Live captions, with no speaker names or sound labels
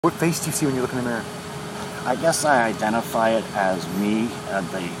What face do you see when you look in the mirror? I guess I identify it as me.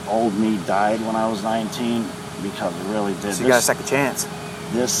 The old me died when I was 19 because it really did. So you got a second chance.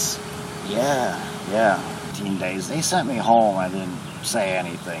 Yeah. 18 days. They sent me home. I didn't say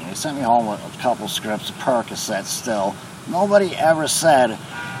anything. They sent me home with a couple scripts, Percocet still. Nobody ever said,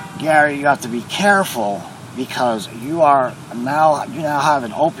 Gary, you have to be careful because you now have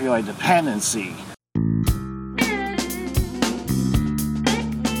an opioid dependency.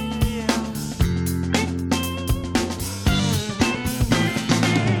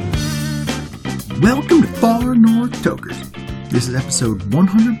 Welcome to Far North Tokers. This is episode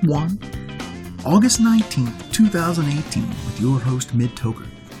 101, August 19th, 2018, with your host, Mid Toker.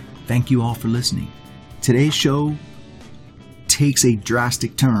 Thank you all for listening. Today's show takes a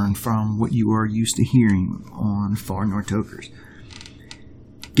drastic turn from what you are used to hearing on Far North Tokers.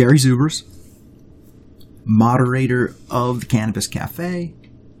 Gary Zubers, moderator of the Cannabis Cafe,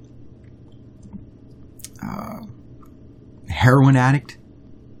 heroin addict,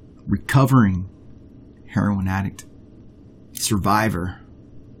 recovering heroin addict, survivor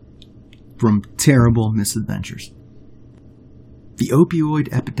from terrible misadventures. The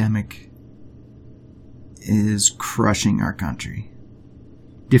opioid epidemic is crushing our country.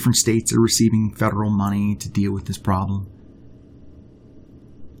 Different states are receiving federal money to deal with this problem.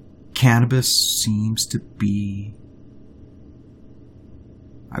 Cannabis seems to be,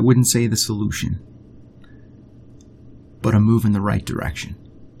 I wouldn't say the solution, but a move in the right direction.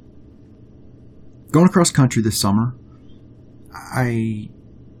 Going across country this summer, I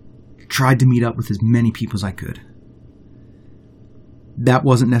tried to meet up with as many people as I could. That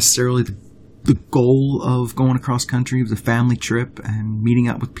wasn't necessarily the goal of going across country. It was a family trip and meeting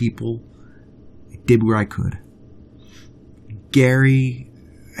up with people. I did where I could. Gary,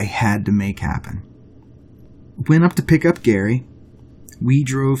 I had to make happen. Went up to pick up Gary. We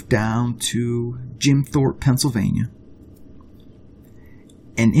drove down to Jim Thorpe, Pennsylvania.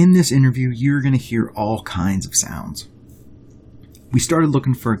 And in this interview, you're going to hear all kinds of sounds. We started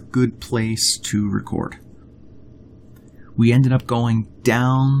looking for a good place to record. We ended up going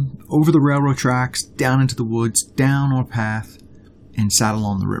down over the railroad tracks, down into the woods, down on a path, and sat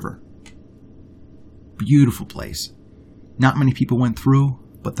along the river. Beautiful place. Not many people went through,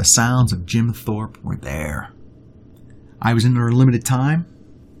 but the sounds of Jim Thorpe were there. I was in there a limited time,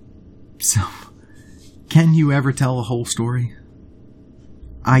 so can you ever tell the whole story?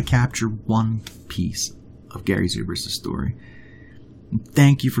 I captured one piece of Gary Zubers' story. And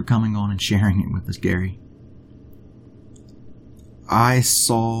thank you for coming on and sharing it with us, Gary. I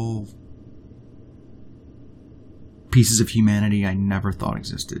saw pieces of humanity I never thought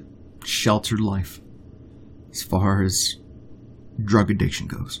existed. Sheltered life, as far as drug addiction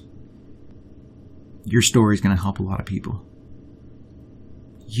goes. Your story is going to help a lot of people.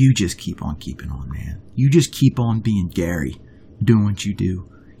 You just keep on keeping on, man. You just keep on being Gary, doing what you do.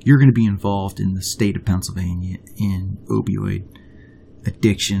 You're going to be involved in the state of Pennsylvania in opioid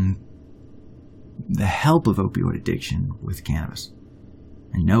addiction, the help of opioid addiction with cannabis.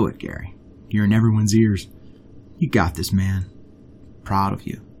 I know it, Gary. You're in everyone's ears. You got this, man. Proud of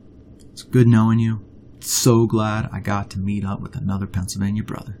you. It's good knowing you. So glad I got to meet up with another Pennsylvania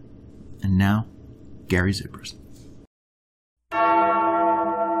brother. And now, Gary Zubers.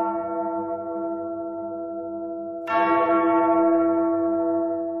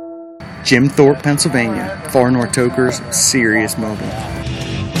 Jim Thorpe, Pennsylvania. Far North Tokers, serious moment.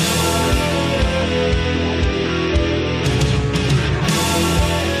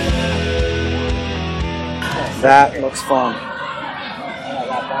 That looks fun.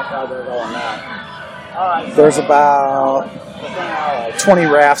 There's about 20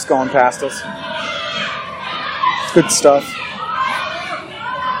 rafts going past us. Good stuff.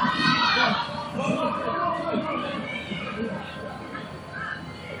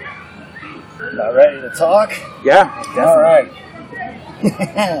 Not ready to talk? Yeah, definitely. All right.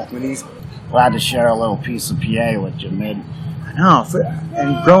 Glad to share a little piece of PA with you, Mid. I know.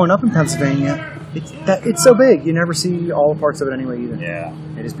 And growing up in Pennsylvania, it's so big. You never see all the parts of it anyway either. Yeah.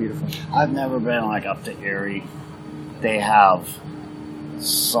 It is beautiful. I've never been up to Erie. They have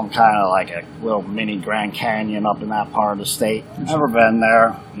some kind of a little mini Grand Canyon up in that part of the state. Never been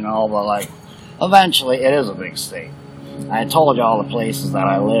there, but eventually it is a big state. I told you all the places that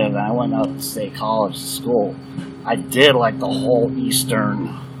I lived, and I went out to State College to school. I did the whole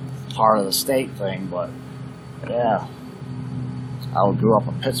eastern part of the state thing, but yeah, I grew up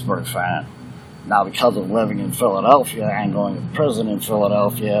a Pittsburgh fan. Now, because of living in Philadelphia and going to prison in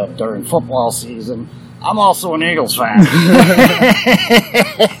Philadelphia during football season, I'm also an Eagles fan.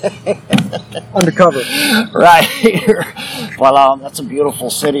 Undercover. Right here. Well, that's a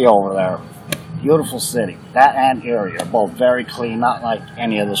beautiful city over there. Beautiful city. That and Erie are both very clean, not like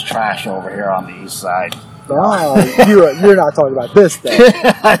any of this trash over here on the east side. Oh, you're not talking about this, though.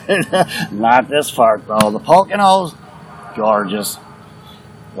 Not this part, though. The Poconos, gorgeous.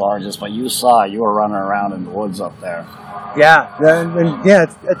 Gorgeous. But you were running around in the woods up there. Yeah, and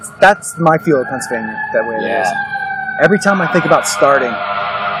that's my feel of Pennsylvania, that way it is. Every time I think about starting,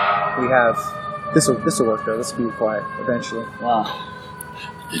 we have, this'll work though, this will be quiet eventually. Well,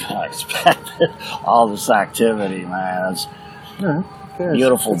 I expected all this activity, man. It's a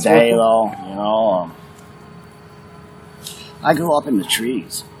beautiful day, though, you know. I grew up in the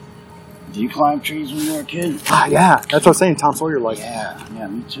trees. Did you climb trees when you were a kid? Yeah, that's what I was saying, Tom Sawyer like. Yeah,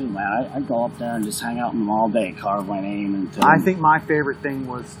 me too, man. I'd go up there and just hang out in them all day, carve my name into I think my favorite thing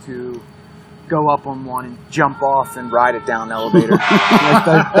was to go up on one and jump off and ride it down an elevator.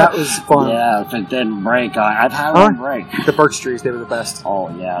 that was fun. Yeah, if it didn't break, I've had one break. The birch trees, they were the best. Oh,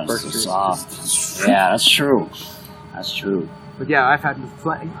 yeah, it's so soft. Yeah, that's true. That's true. But yeah, I've had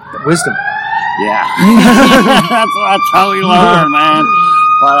wisdom. Yeah. that's how we learn, man.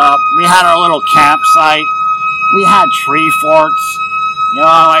 But we had our little campsite. We had tree forts. You know,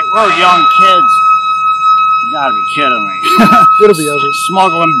 like, we're young kids. You gotta be kidding me. It'll be over.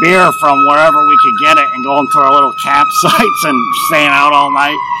 Smuggling beer from wherever we could get it and going to our little campsites and staying out all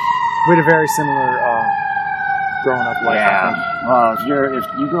night. We had a very similar growing up life. Yeah. Well, if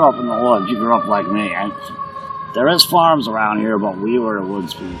you grew up in the woods, you grew up like me. There is farms around here, but we were the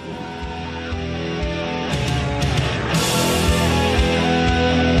woods people.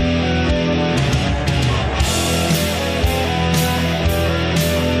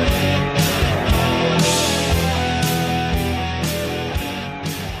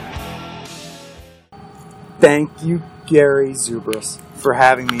 Thank you, Gary Zubris, for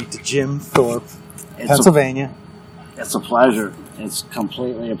having me to Jim Thorpe, Pennsylvania. It's a pleasure. It's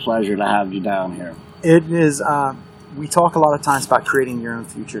completely a pleasure to have you down here. It is. We talk a lot of times about creating your own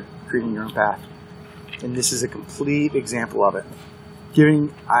future, creating your own path, and this is a complete example of it.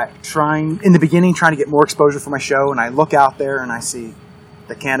 Trying to get more exposure for my show, and I look out there and I see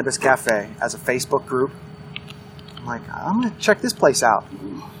the Cannabis Cafe as a Facebook group. I'm like, I'm going to check this place out.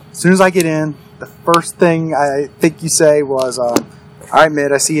 As soon as I get in, the first thing I think you say was, all right,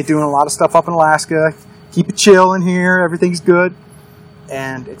 Mitt, I see you doing a lot of stuff up in Alaska. Keep it chill in here. Everything's good.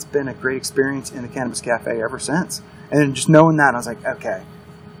 And it's been a great experience in the Cannabis Cafe ever since. And just knowing that, I was like, okay,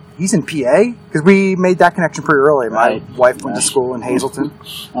 he's in PA? Because we made that connection pretty early. Right. My wife went to school in Hazleton.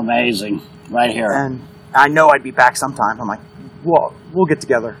 Amazing. Right here. And I know I'd be back sometime. I'm like, well, we'll get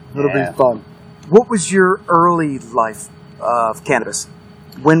together. It'll be fun. What was your early life of cannabis?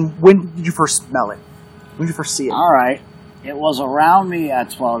 When did you first smell it? When did you first see it? All right. It was around me at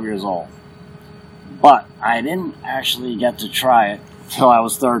 12 years old. But I didn't actually get to try it until I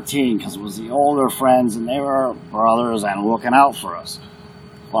was 13 because it was the older friends and they were brothers and looking out for us.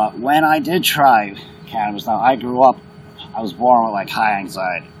 But when I did try cannabis, now I grew up, I was born with like high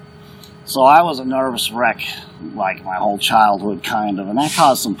anxiety. So I was a nervous wreck like my whole childhood kind of. And that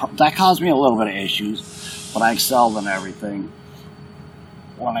caused me a little bit of issues, but I excelled in everything.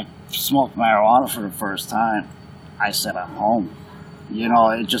 When I smoked marijuana for the first time, I said, I'm home. You know,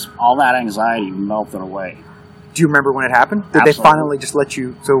 it just, all that anxiety melted away. Do you remember when it happened? Did Absolutely. they finally just let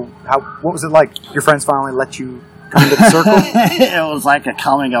you, what was it like? Your friends finally let you come into the circle? It was like a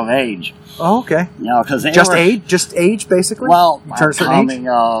coming of age. Oh, okay. You know, because Just age, basically? Well, you turn a certain age?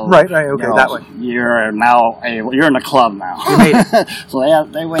 Right, okay, you know, that way. You're in the club now. You made it. So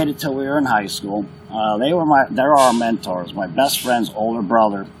they waited till we were in high school. They're our mentors. My best friend's older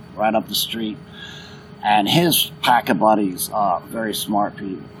brother, right up the street, and his pack of buddies, very smart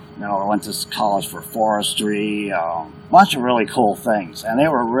people. You know, I went to college for forestry, a bunch of really cool things, and they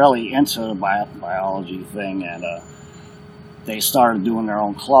were really into the biology thing, and they started doing their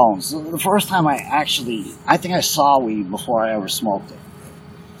own clones. So the first time I think I saw weed before I ever smoked it,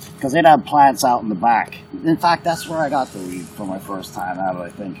 because they'd have plants out in the back. In fact, that's where I got the weed for my first time, now that I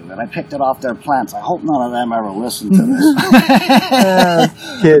think of it. I picked it off their plants. I hope none of them ever listened to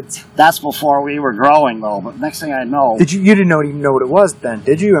this. Kids. That's before we were growing, though, but next thing I know... You didn't even know what it was then,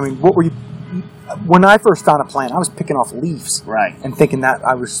 did you? I mean, what were you... When I first found a plant, I was picking off leaves. Right. And thinking that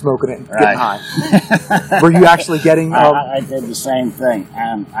I was smoking it and Right. getting high. Were you actually getting... I did the same thing,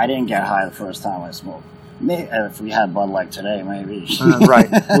 and I didn't get high the first time I smoked. Maybe, if we had Bud Light today, maybe. Right.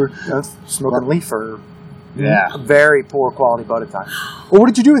 We're smoking leaf or Yeah. Very poor quality butter time. Well, what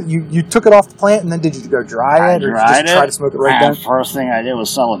did you do with it? You took it off the plant, and then did you go dry it, or dried just try to smoke it right and then? First thing I did was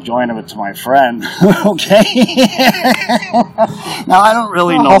sell a joint of it to my friend. Okay. Now I don't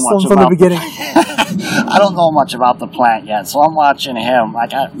really know much from about the beginning. I don't know much about the plant yet, so I'm watching him. I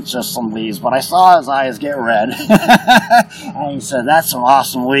got just some leaves, but I saw his eyes get red, and he said, "That's some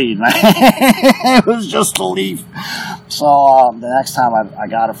awesome weed." It was just a leaf. So the next time I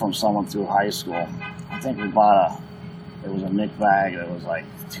got it from someone through high school, I think we bought it was a Nick bag that was like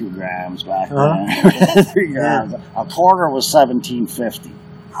 2 grams back then. 3 grams. A quarter was $17.50.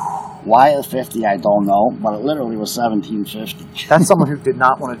 Why the 50, I don't know, but it literally was $17.50. That's someone who did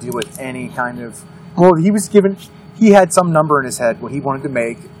not want to deal with any kind of. Well, he had some number in his head what he wanted to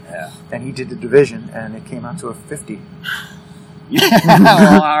make, and he did the division, and it came out to a 50.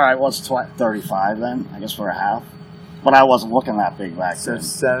 Well, all right, what's 35 then? I guess for a half. But I wasn't looking that big back then.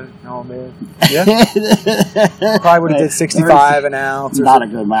 Oh man, yeah. Probably would have did 65 an ounce. Not a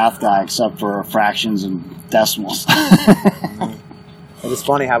good math guy, except for fractions and decimals. It was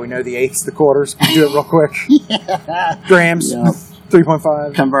funny how we know the eighths, the quarters. We do it real quick. Grams,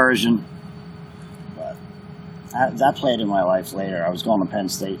 3.5. Conversion. But that played in my life later. I was going to Penn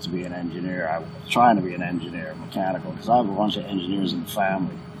State to be an engineer. I was trying to be an engineer, mechanical, because I have a bunch of engineers in the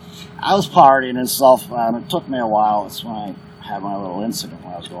family. I was partying and stuff, and it took me a while. That's when I had my little incident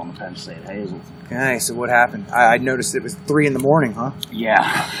when I was going to Penn State Hazleton. Okay, so what happened? I noticed it was 3 in the morning, huh?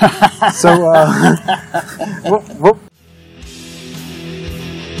 Yeah. So,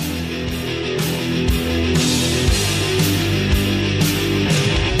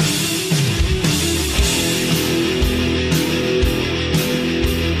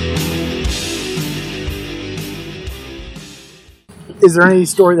 is there any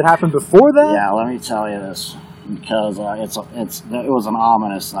story that happened before that? Yeah, let me tell you this, because it was an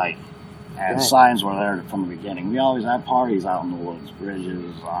ominous night, and signs were there from the beginning. We always had parties out in the woods,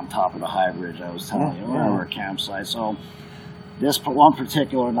 bridges, on top of the high bridge, I was telling you, whatever, campsite. So this one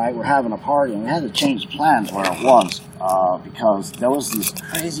particular night, we're having a party, and we had to change the plans where it was, because there was these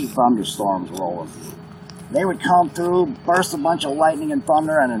crazy thunderstorms rolling through. They would come through, burst a bunch of lightning and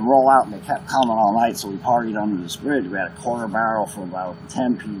thunder, and then roll out, and they kept coming all night, so we partied under this bridge. We had a quarter barrel for about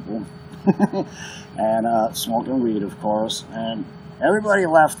 10 people, and smoking weed, of course, and everybody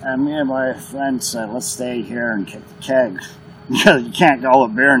left, and me and my friend said, let's stay here and kick the keg, because you can't go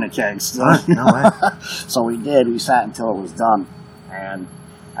with beer in the keg still. No way. So we did. We sat until it was done, and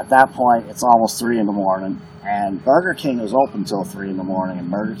at that point, it's almost 3 in the morning. And Burger King was open till 3 in the morning, and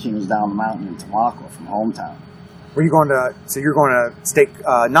Burger King was down the mountain in Tamaqua from hometown. Were you going to? So you're going to state,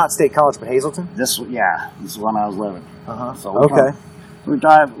 not State College, but Hazleton? This is when I was living. So we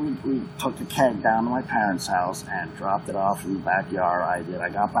took the keg down to my parents' house and dropped it off in the backyard. I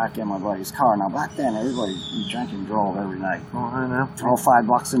got back in my buddy's car. Now back then, everybody drank and drove every night. Oh, I know. Throw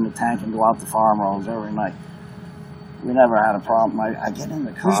 $5 in the tank and go out to farm roads every night. We never had a problem. I get in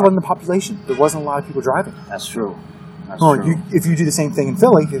the car. This wasn't the population. There wasn't a lot of people driving. That's true. If you do the same thing in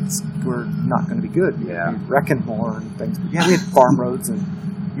Philly, we're not going to be good. Yeah. You're wrecking more and things. But yeah, we had farm roads, and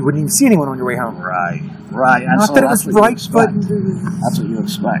you wouldn't even see anyone on your way home. Right. And not so that it was right, but that's what you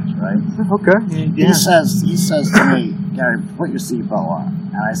expect, right? Okay. He says to me, Gary, put your seatbelt on.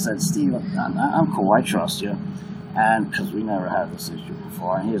 And I said, Steve, I'm cool. I trust you. And because we never had this issue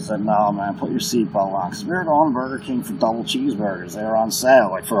before, and he said, "No, man, put your seatbelt on." Because we were going to Burger King for double cheeseburgers. They were on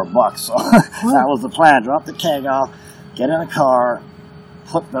sale, like for $1. So that was the plan. Drop the keg off, get in a car,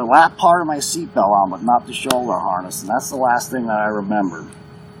 put the lap part of my seatbelt on, but not the shoulder harness. And that's the last thing that I remembered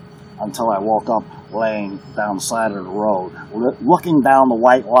until I woke up laying down the side of the road, looking down the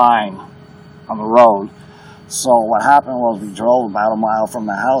white line on the road. So what happened was we drove about a mile from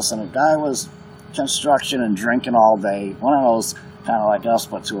the house, and a guy was construction and drinking all day. One of those kind of like us,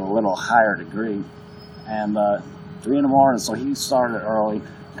 but to a little higher degree. And 3 in the morning, so he started early.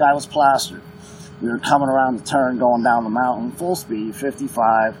 The guy was plastered. We were coming around the turn, going down the mountain, full speed,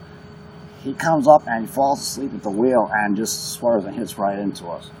 55. He comes up and he falls asleep at the wheel and just swerves and hits right into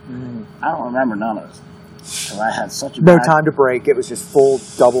us. I don't remember none of this, because I had such a no time to break. It was just full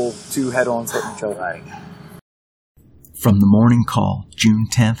double 2 head-ons hitting each other. Right. From the morning call, June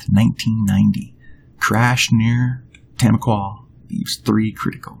 10th, 1990. Crash near Tamaqua leaves 3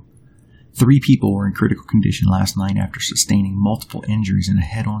 critical. 3 people were in critical condition last night after sustaining multiple injuries in a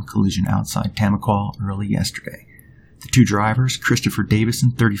head-on collision outside Tamaqua early yesterday. The 2 drivers, Christopher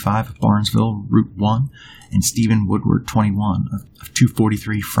Davison, 35, of Barnesville, Route 1, and Stephen Woodward, 21, of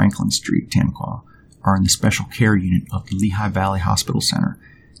 243 Franklin Street, Tamaqua, are in the special care unit of the Lehigh Valley Hospital Center.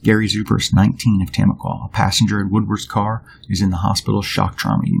 Gary Zubers, 19, of Tamaqua, a passenger in Woodward's car, is in the hospital's shock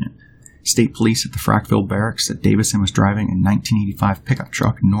trauma unit. State police at the Frackville Barracks said Davison was driving a 1985 pickup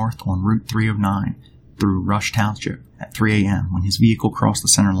truck north on Route 309 through Rush Township at 3 a.m. when his vehicle crossed the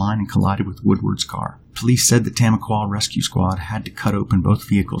center line and collided with Woodward's car. Police said the Tamaqua Rescue Squad had to cut open both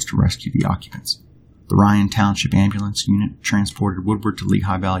vehicles to rescue the occupants. The Ryan Township Ambulance Unit transported Woodward to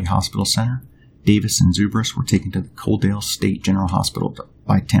Lehigh Valley Hospital Center. Davis and Zubris were taken to the Coaldale State General Hospital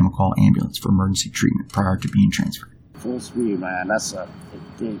by Tamaqua Ambulance for emergency treatment prior to being transferred. Full speed, man.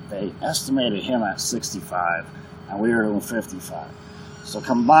 They estimated him at 65, and we were doing 55. So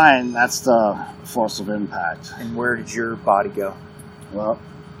combined, that's the force of impact. And where did your body go? Well,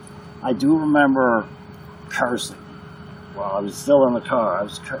 I do remember cursing while I was still in the car. I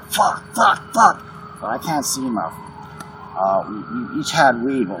was fuck, but I can't see nothing. We each had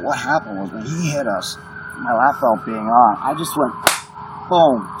weed, but what happened was when he hit us, my lap belt being on, I just went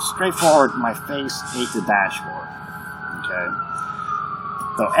boom, straight forward. My face ate the dashboard. Okay,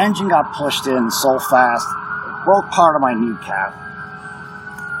 the engine got pushed in so fast, it broke part of my kneecap.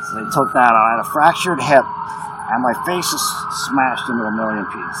 So they took that out. I had a fractured hip, and my face is smashed into a million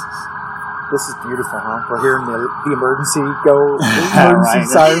pieces. This is beautiful, huh? We're hearing the emergency emergency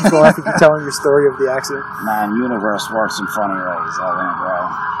sirens go after you telling your story of the accident. Man, universe works in funny ways, doesn't it,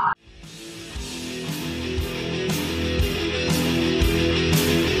 bro?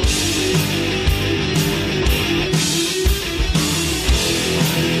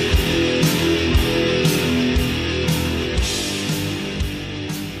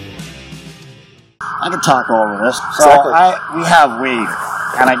 I can talk over this. So Exactly. we have weed,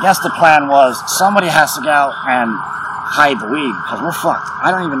 and I guess the plan was somebody has to go out and hide the weed because we're fucked. I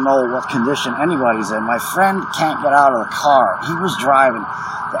don't even know what condition anybody's in. My friend can't get out of the car. He was driving.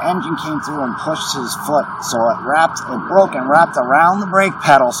 The engine came through and pushed his foot, so it broke and wrapped around the brake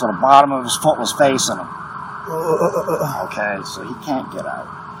pedal, so the bottom of his foot was facing him. Okay, so he can't get out.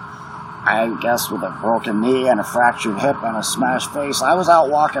 I guess with a broken knee and a fractured hip and a smashed face, I was out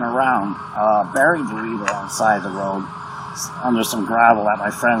walking around, buried the weed alongside the road under some gravel that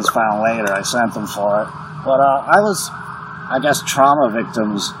my friends found later. I sent them for it. But I guess trauma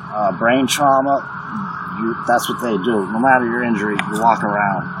victims, brain trauma, that's what they do. No matter your injury, you walk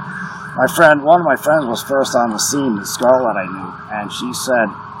around. One of my friends was first on the scene, this girl that I knew, and she said,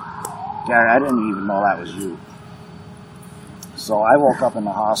 "Gary, I didn't even know that was you." So I woke up in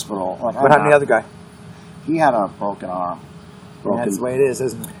the hospital. What happened to the other guy? He had a broken arm. That's the way it is,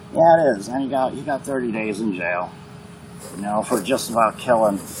 isn't it? Yeah, it is. And he got 30 days in jail. You know, for just about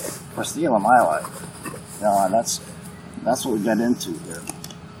for stealing my life. You know, and that's what we get into here.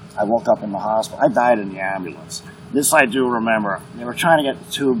 I woke up in the hospital. I died in the ambulance. This I do remember. They were trying to get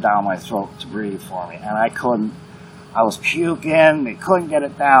the tube down my throat to breathe for me, and I couldn't. I was puking. They couldn't get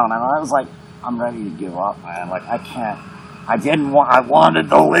it down, and I was like, I'm ready to give up, man. Like, I can't. I wanted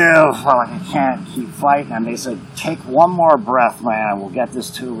to live. Like, I can't keep fighting. And they said, take one more breath, man. We'll get this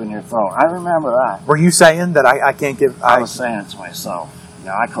tube in your throat. I remember that. Were you saying that I can't give... I was saying it to myself. You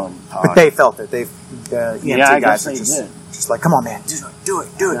know, I couldn't talk. But they felt it. The EMT I guys guess they were did. just like, come on, man. Do it.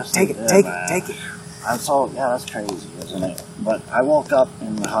 Take it. I'm so, yeah, that's crazy, isn't it? But I woke up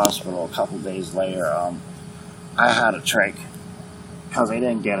in the hospital a couple days later. I had a trach because they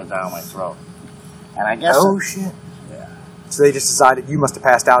didn't get it down my throat. And I guess... Oh, shit. So they just decided you must have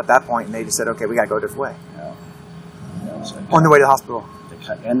passed out at that point, and they just said, okay, we got to go a different way. Yeah. So on the way to the hospital?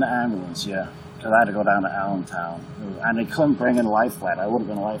 In the ambulance, yeah. Because I had to go down to Allentown. And they couldn't bring in a life flight. I would have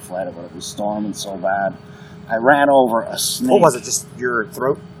been a life flighter, but it was storming so bad. I ran over a snake. What was it, just your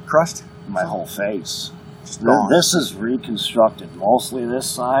throat crushed? My whole face. Just gone. This is reconstructed. Mostly this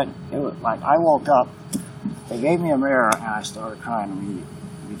side. It was like, I woke up, they gave me a mirror, and I started crying immediately.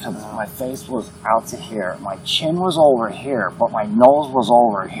 Because my face was out to here. My chin was over here, but my nose was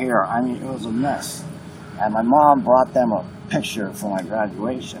over here. I mean, it was a mess. And my mom brought them a picture for my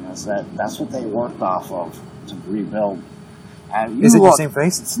graduation and said that's what they worked off of to rebuild. And is it your same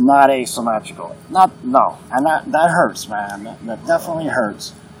face? It's not asymmetrical. No. And that hurts, man. That definitely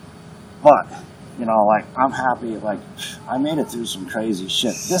hurts. But, you know, like, I'm happy. Like, I made it through some crazy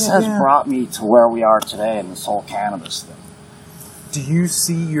shit. This has brought me to where we are today in this whole cannabis thing. Do you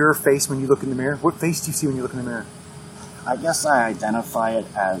see your face when you look in the mirror? What face do you see when you look in the mirror? I guess I identify it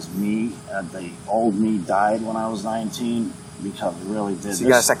as me. The old me died when I was 19 because it really did. So you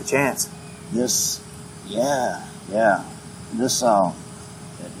got a second chance. This, yeah. This,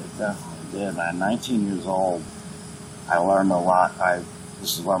 it definitely did, man. 19 years old, I learned a lot.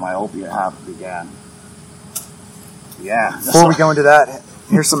 This is where my opiate habit began. Yeah. Before we go into that,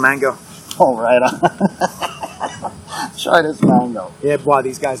 here's some mango. Oh, right on. Try this mango. Yeah, while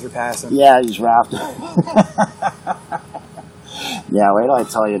these guys are passing. Yeah, he's wrapped. Yeah, wait till I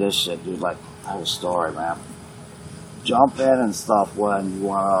tell you this shit, dude. Like, I have a story, man. Jump in and stuff when you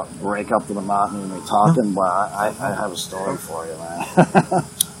want to break up the monotony when you're talking, but I have a story for you, man.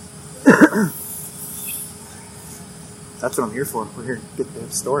 That's what I'm here for. We're here to get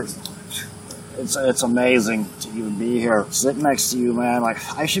the stories. It's amazing to even be here, sitting next to you, man. Like,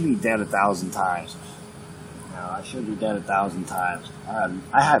 I should be dead 1,000 times. You know, I should be dead 1,000 times.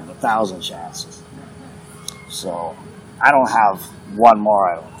 I had 1,000 chances. So, I don't have one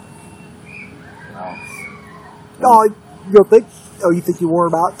more, I don't. You know? Oh, you don't think? Oh, you think you were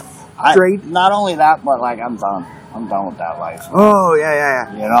about trade? Not only that, but, like, I'm done. I'm done with that life. Oh,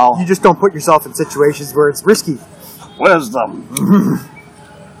 yeah. You know? You just don't put yourself in situations where it's risky. Wisdom.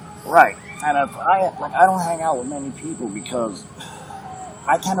 Right. And if I don't hang out with many people because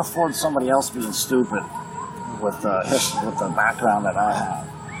I can't afford somebody else being stupid with the background that I have.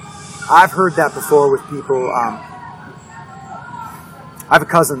 I've heard that before with people. I have a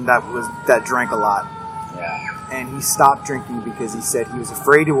cousin that drank a lot. Yeah. And he stopped drinking because he said he was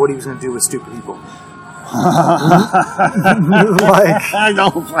afraid of what he was going to do with stupid people. Like, I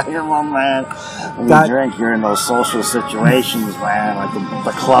don't blame him, man. When you drink, you're in those social situations, man, like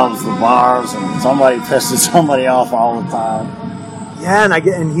the clubs, the bars, and somebody pisses somebody off all the time. Yeah,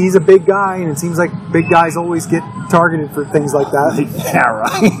 and he's a big guy, and it seems like big guys always get targeted for things like that. Yeah,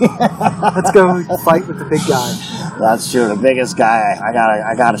 right. Let's go fight with the big guy. That's true. The biggest guy, I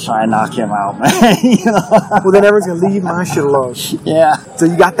gotta try and knock him out, man. You know? Well, then everyone's gonna leave my shit alone. Yeah. So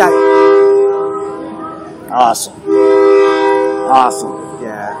you got that. Awesome.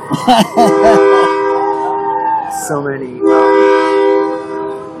 Yeah. So many.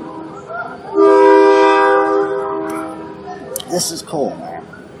 This is cool, man.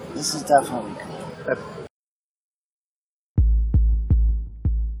 This is definitely cool.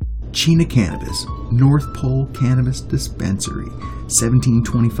 Chena Cannabis, North Pole Cannabis Dispensary,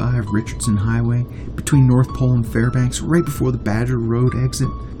 1725 Richardson Highway, between North Pole and Fairbanks, right before the Badger Road exit.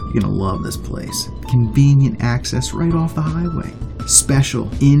 You're gonna love this place. Convenient access right off the highway. Special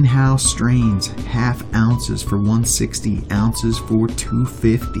in-house strains, half ounces for $160, ounces for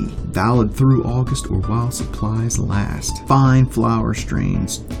 $250. Valid through August or while supplies last. Fine flower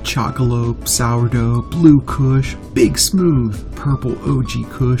strains, Chocolope, Sourdough, Blue Kush, Big Smooth, Purple OG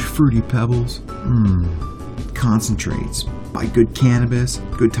Kush, Fruity Pebbles. Concentrates by Good Cannabis,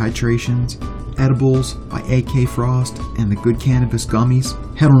 Good Titrations, edibles by AK Frost, and the Good Cannabis gummies.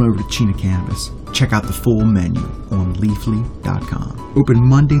 Head on over to Chena Cannabis. Check out the full menu on leafly.com. Open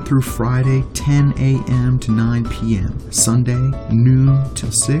Monday through Friday, 10 a.m. to 9 p.m. Sunday, noon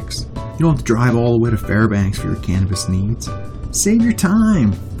till 6. You don't have to drive all the way to Fairbanks for your cannabis needs. Save your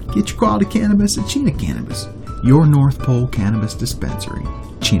time. Get your quality cannabis at Chena Cannabis, your North Pole Cannabis Dispensary.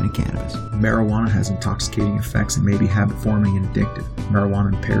 Chena Cannabis. Marijuana has intoxicating effects and may be habit-forming and addictive.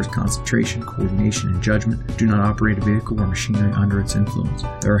 Marijuana impairs concentration, coordination, and judgment. Do not operate a vehicle or machinery under its influence.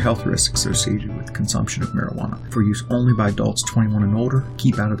 There are health risks associated with consumption of marijuana. For use only by adults 21 and older,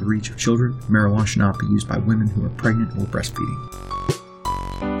 keep out of the reach of children. Marijuana should not be used by women who are pregnant or breastfeeding.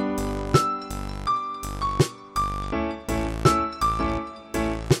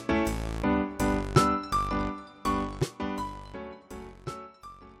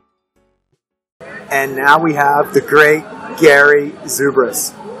 And now we have the great Gary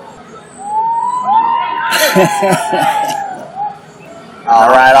Zubris. All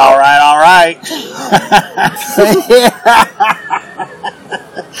right.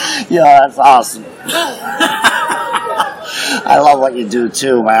 Yeah, that's awesome. I love what you do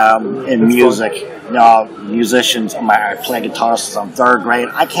too, man. In music, you know, musicians. I play guitar since I'm 3rd grade.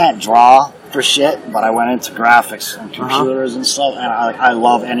 I can't draw for shit, but I went into graphics and computers and stuff, and I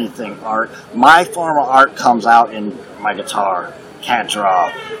love anything art. My form of art comes out in my guitar. Can't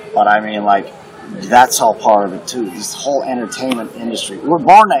draw, but I mean, like, that's all part of it too. This whole entertainment industry. We're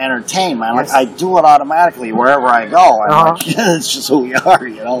born to entertain, man. Like, I do it automatically wherever I go. Like, it's just who we are,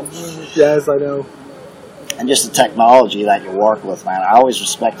 you know. Yes, I know. And just the technology that you work with, man. I always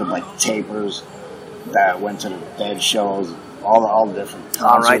respected, like, tapers that went to the dead shows, all the different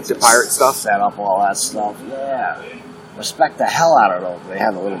concerts, the pirate stuff, set up all that stuff. Yeah, respect the hell out of those. They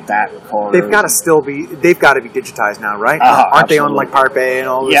have a little DAT recorder. They've got to be digitized now, right? Aren't absolutely. they on like Pirate Bay and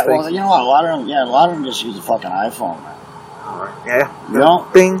all those things? Well, you know what? A lot of them just use a fucking iPhone, man. Yeah. You know?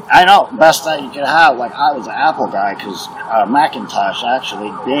 Bing. I know. Best that you could have. Like, I was an Apple guy because Macintosh,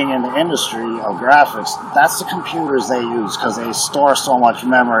 actually, being in the industry of graphics, that's the computers they use because they store so much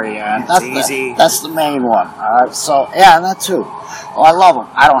memory, and that's the main one. So, yeah, that too. Oh, I love them.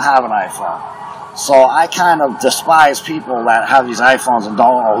 I don't have an iPhone. So I kind of despise people that have these iPhones and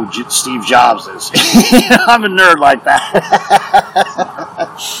don't know who Steve Jobs is. I'm a nerd like that.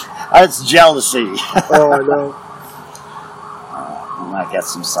 It's jealousy. Oh, I know. I might get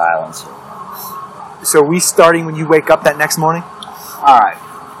some silence here. So we starting when you wake up that next morning? All right.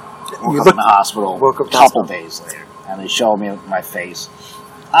 Woke up in the hospital a couple days later, and they showed me my face.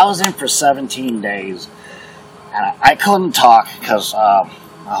 I was in for 17 days, and I couldn't talk because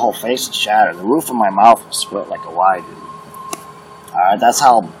my whole face is shattered. The roof of my mouth was split like a Y, dude. That's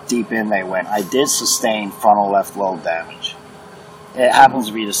how deep in they went. I did sustain frontal left lobe damage. It happens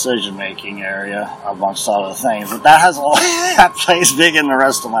to be decision-making area, amongst other things, but that plays big in the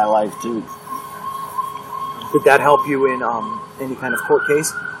rest of my life, too. Did that help you in any kind of court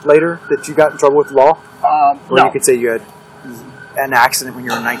case later that you got in trouble with law? Or no. you could say you had an accident when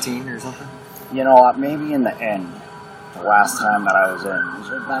you were 19 or something? You know what, maybe in the end, the last time that I was in, it was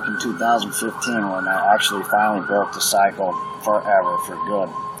back in 2015 when I actually finally broke the cycle forever, for good.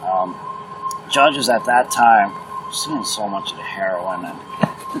 Judges at that time were seeing so much of the heroin and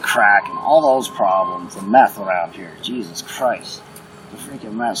the crack and all those problems, the meth around here, Jesus Christ, the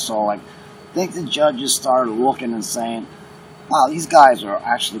freaking mess. So, I think the judges started looking and saying, wow, these guys are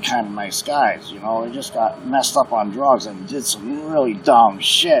actually kind of nice guys, they just got messed up on drugs and did some really dumb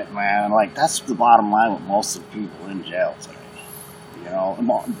shit, man. That's the bottom line with most of the people in jail today.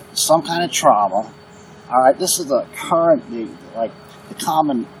 Some kind of trauma. All right, this is the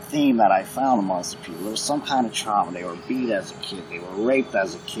common theme that I found amongst the people. There was some kind of trauma. They were beat as a kid. They were raped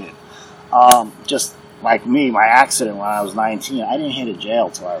as a kid. Just like me, my accident when I was 19, I didn't hit a jail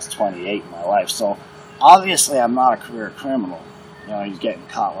till I was 28 in my life. So obviously, I'm not a career criminal. He's getting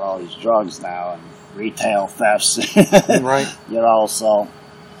caught with all these drugs now and retail thefts. Right. So.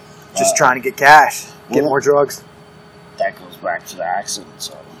 Just trying to get cash, get more drugs. That goes back to the accident.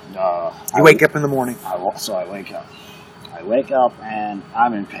 So. You wake up in the morning. So I wake up. I wake up and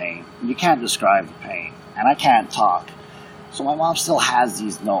I'm in pain. You can't describe the pain. And I can't talk. So my mom still has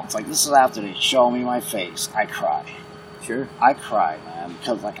these notes. This is after they show me my face. I cry. Sure. I cried, man,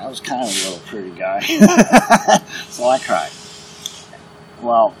 because I was kind of a little pretty guy. So I cried.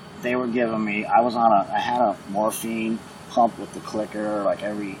 Well, they were giving me, I had a morphine pump with the clicker,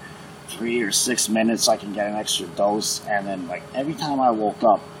 every 3 or 6 minutes I can get an extra dose, and then every time I woke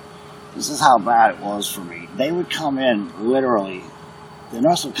up, this is how bad it was for me. They would come in, literally, the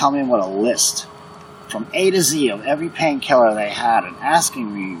nurse would come in with a list from A to Z of every painkiller they had and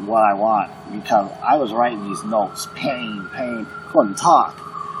asking me what I want, because I was writing these notes, pain, couldn't talk.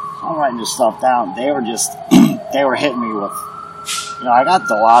 So I'm writing this stuff down. They were they were hitting me with, I got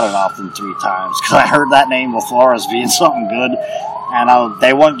Dilaudid off them 3 times because I heard that name before as being something good, and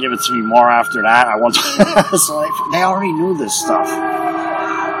they wouldn't give it to me more after that. So they already knew this stuff.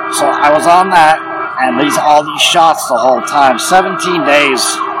 So I was on that, and all these shots the whole time, 17 days.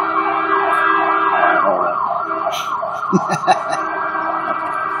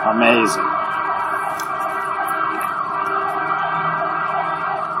 Amazing.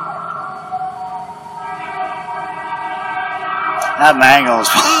 That mango is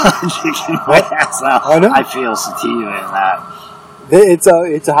kicking my ass out. I know. I feel sativa in that.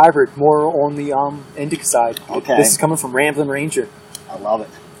 It's a hybrid, more on the indica side. Okay. This is coming from Ramblin' Ranger. I love it.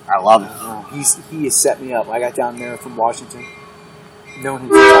 I love it. He has set me up. I got down there from Washington. Known him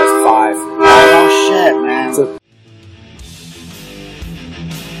since I was 5. Oh shit, man. So,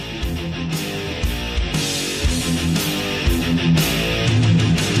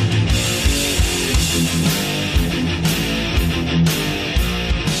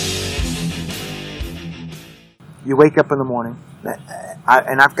 you wake up in the morning,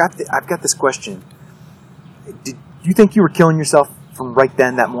 and I've got this question. Did you think you were killing yourself from right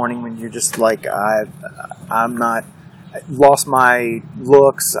then that morning when you're just I'm not, lost my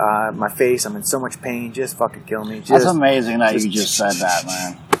looks, my face, I'm in so much pain, just fucking kill me. That's amazing that you just said that,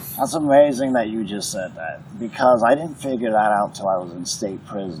 man. That's amazing that you just said that, because I didn't figure that out till I was in state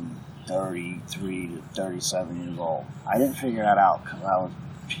prison, 33 to 37 years old. I didn't figure that out because I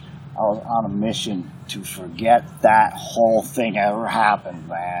was on a mission to forget that whole thing ever happened,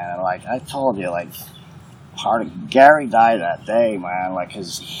 man. I told you, Gary died that day, man,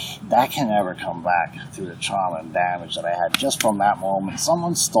 cause that can never come back through the trauma and damage that I had just from that moment.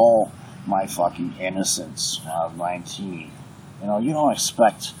 Someone stole my fucking innocence when I was 19. You don't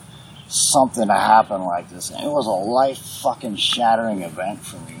expect something to happen like this. And it was a life fucking shattering event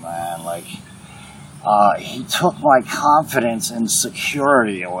for me, man. He took my confidence and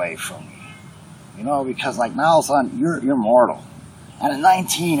security away from me. Because now all of a sudden, you're mortal. And at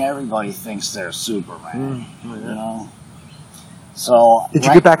 19, everybody thinks they're Superman. So Did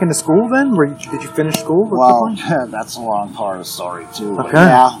you get back into school then? Did you finish school? Well, that's a long part of the story too.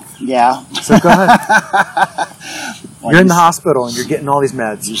 Okay. Yeah. So go ahead. Well, You're in the hospital and you're getting all these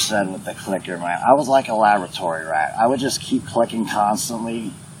meds. You said with the clicker, man. I was like a laboratory rat. I would just keep clicking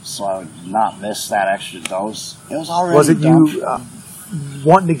constantly so I would not miss that extra dose. It was already Was it done. you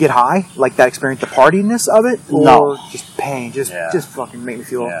wanting to get high, like that experience, the partiness of it, or No. just pain, just fucking make me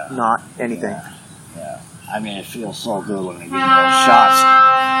feel Yeah. not anything? Yeah. I mean, it feels so good when they give you those shots.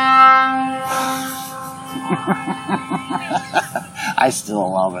 I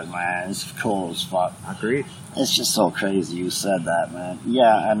still love it, man. It's cool as fuck. Agreed. It's just so crazy you said that, man.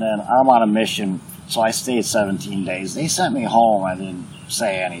 Yeah, and then I'm on a mission, so I stayed 17 days. They sent me home. I didn't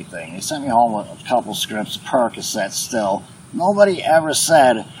say anything. They sent me home with a couple scripts, Percocet still. Nobody ever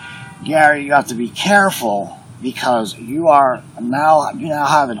said, Gary, you have to be careful because you now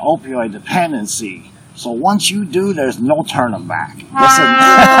have an opioid dependency. So once you do, there's no turning back. Listen.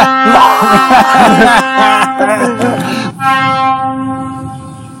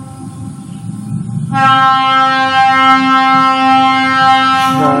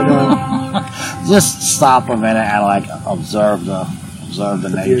 No. Just stop a minute and like observe the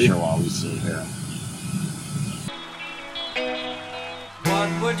nature while we sit here. What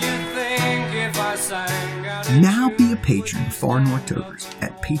would you think if I sang out Now be a patron of Far North Tokers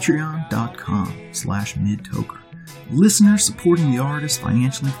at patreon.com/midtoker. Listeners supporting the artist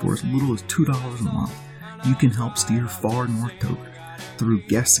financially for as little as $2 a month. You can help steer Far North Tokers through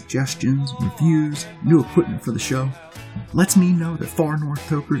guest suggestions, reviews, new equipment for the show. Lets me know that Far North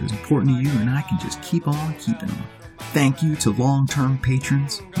Tokers is important to you and I can just keep on keeping on. Thank you to long-term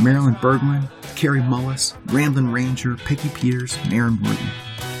patrons Marilyn Berglund, Carrie Mullis, Ramblin' Ranger, Peggy Peters, and Aaron Worthy.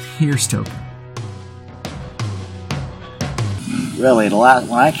 Here's Toker. Really,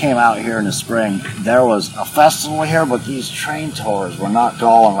 when I came out here in the spring, there was a festival here, but these train tours were not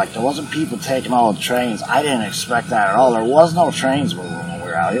going. Like, there wasn't people taking all the trains. I didn't expect that at all. There was no trains moving when we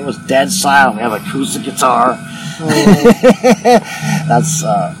were out. It was dead silent. We have acoustic guitar. That's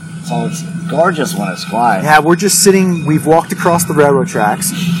so it's gorgeous when it's quiet. Yeah, we're just sitting. We've walked across the railroad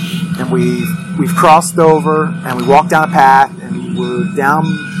tracks, and we've crossed over, and we walked down a path, and we're down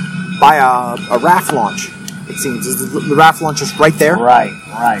by a raft launch. It seems the raft launch is right there. Right.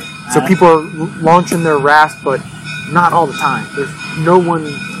 So people are launching their rafts, but not all the time. There's no one.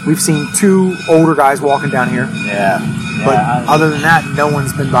 We've seen two older guys walking down here. Yeah. But other than that, no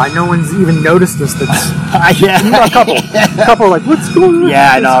one's been by. No one's even noticed us. That's Yeah. a couple are like, what's going on?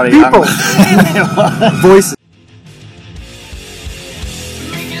 Yeah, I know. People, voices.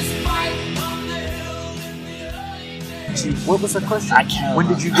 What was the question? I can't When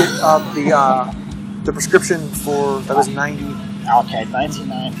did you get the prescription for that was 90? Okay,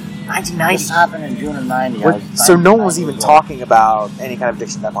 1990. 1990. This happened in June of 90. So no one was even talking about any kind of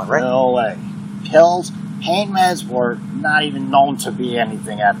addiction at that point, right? No way. Pills, pain meds were not even known to be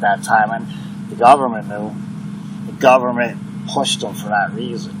anything at that time, and the government knew. The government pushed them for that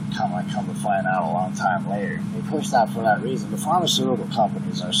reason. Come to find out a long time later, they pushed that for that reason. The pharmaceutical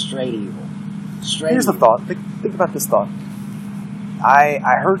companies are straight evil. Here's the thought. Think about this thought. I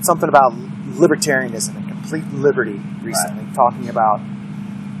heard something about libertarianism and complete liberty recently, talking about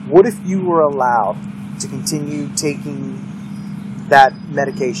what if you were allowed to continue taking that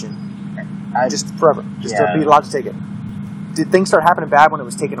medication just forever, just to be allowed to take it. Did things start happening bad when it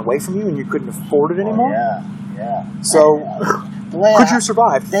was taken away from you and you couldn't afford it anymore? Yeah. So, the way could you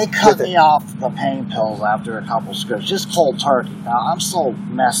survive? They cut me off the pain pills after a couple scripts, just cold turkey. Now, I'm so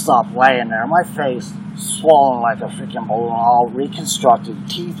messed up laying there. My face swollen like a freaking balloon, all reconstructed,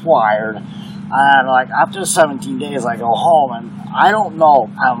 teeth wired. And, like, after 17 days, I go home, and I don't know.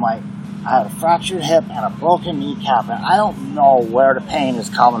 I'm like, I had a fractured hip and a broken kneecap, and I don't know where the pain is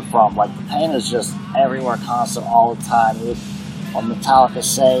coming from. Like, the pain is just everywhere, constant, all the time. What Metallica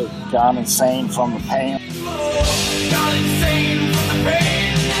say, gone insane from the pain.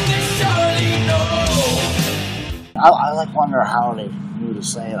 I like wonder how they knew to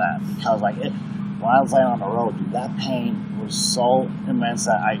say that, because like when I was laying on the road, dude, that pain was so immense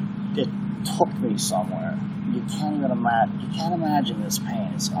that it took me somewhere. You can't even imagine. You can't imagine this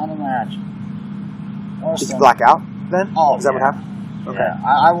pain. It's unimaginable. Did you black out then? Oh, is that what happened? Okay. Yeah.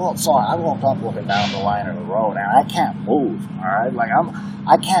 I woke up looking down the line of the road, and I can't move. All right, like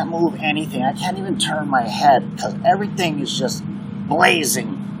I can't move anything. I can't even turn my head because everything is just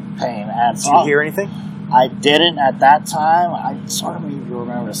blazing pain. And did you hear anything? I didn't at that time. I sort of maybe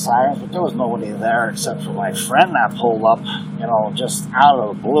remember the sirens, but there was nobody there except for my friend that pulled up, just out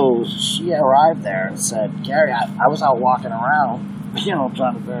of the blue. She arrived there and said, Gary, I was out walking around,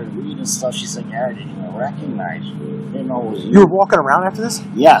 trying to bury the weed and stuff. She said, "Yeah, I didn't even recognize you. Didn't know it was you." You were walking around after this?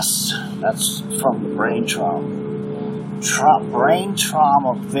 Yes, that's from the brain trauma. Brain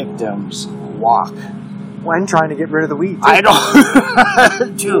trauma victims walk. When trying to get rid of the weed? Too. I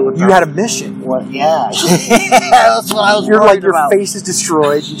don't, dude. You had a mission. Well, yeah, that's what I was You're worried like, your about. face is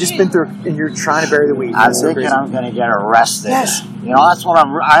destroyed. You just been through, and you're trying to bury the weed. I'm thinking I'm going to get arrested. Yes. That's what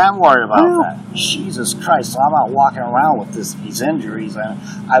I am worried about. Yeah. That. Jesus Christ! So I'm out walking around with these injuries, and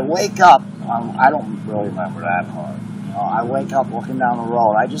I wake up. I don't really remember that part. I wake up looking down the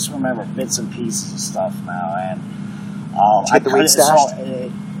road. I just remember bits and pieces of stuff now, and Did you get the weed stashed?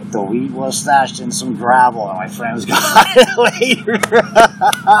 The weed was stashed in some gravel, and my friends got it later.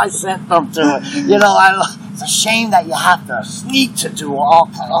 I sent them to it. It's a shame that you have to sneak to do all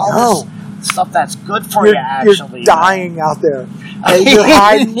this stuff that's good for you, actually. You're dying out there. And you're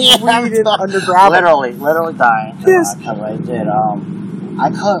hiding weed under gravel. Literally dying. Yes. Because I did. I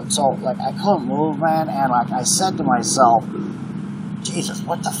couldn't move, man, and I said to myself, Jesus,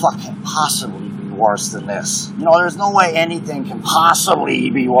 what the fuck can possibly be worse than this? There's no way anything can possibly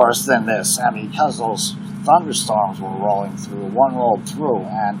be worse than this. I mean, because those thunderstorms were rolling through, one rolled through,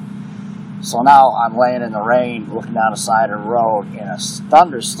 and so now I'm laying in the rain, looking down the side of the road in a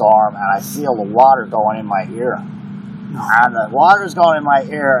thunderstorm, and I feel the water going in my ear. And the water's going in my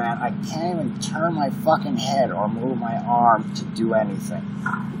ear, and I can't even turn my fucking head or move my arm to do anything.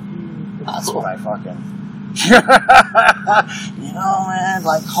 That's what I fucking... man,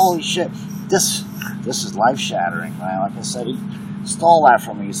 like, holy shit. This is life-shattering, man. Like I said, he stole that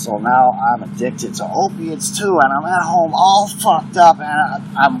from me, so now I'm addicted to opiates, too, and I'm at home all fucked up, and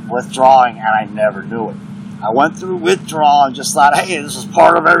I'm withdrawing, and I never knew it. I went through withdrawal and just thought, hey, this is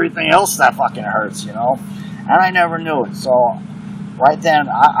part of everything else that fucking hurts, And I never knew it, so right then,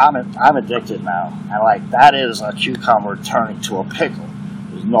 I'm addicted now. And, like, that is a cucumber turning to a pickle.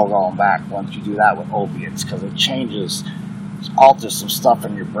 There's no going back once you do that with opiates, because it alters some stuff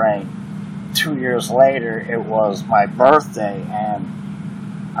in your brain. 2 years later, it was my birthday, and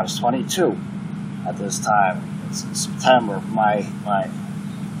I was 22 at this time. It's in September. My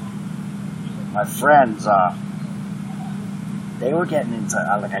friends, they were getting into,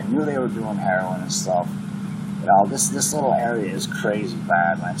 I knew they were doing heroin and stuff. This little area is crazy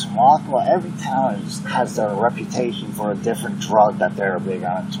bad, man. Tamaqua, every town has their reputation for a different drug that they're big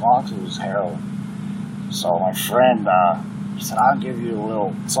on. Tamaqua was heroin. So my friend, he said, I'll give you a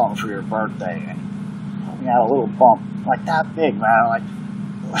little something for your birthday. And he put me out a little bump, like that big, man. Like,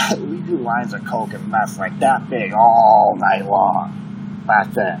 we do lines of coke and meth like that big all night long.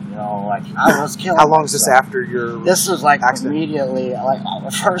 Back then, like I was killing. How long is this after your? This was like accident? Immediately. Like the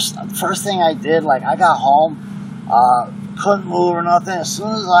first thing I did, like I got home, couldn't move or nothing. As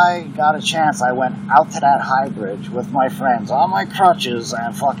soon as I got a chance, I went out to that high bridge with my friends on my crutches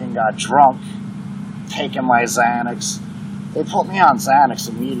and fucking got drunk, taking my Xanax. They put me on Xanax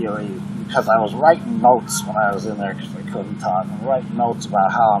immediately because I was writing notes when I was in there because I couldn't talk. I'm writing notes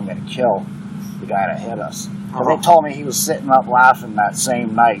about how I'm going to kill the guy that hit us. Because they told me he was sitting up laughing that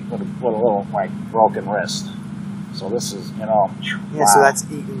same night with a little, like, broken wrist. So this is, Yeah, wow. so that's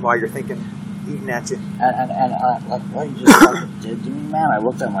eating while you're thinking, eating at you. And like, what you just fucking did to me, man, I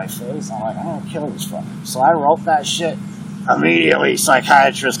looked at my face, I'm like, I'm going to kill this fucker. So I wrote that shit. Immediately,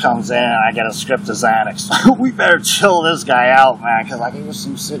 psychiatrist comes in, and I get a script of Xanax. We better chill this guy out, man, because, like, it was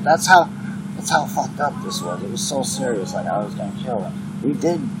some shit. That's how fucked up this was. It was so serious, like, I was going to kill him. We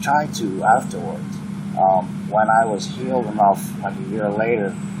did try to afterwards. When I was healed enough, like a year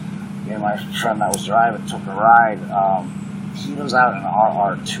later, me and my friend that was driving took a ride. He was out in an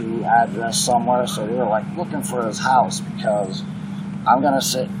RR2 address somewhere, so we were like looking for his house because I'm gonna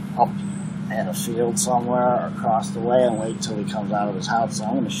sit up in a field somewhere across the way and wait till he comes out of his house. So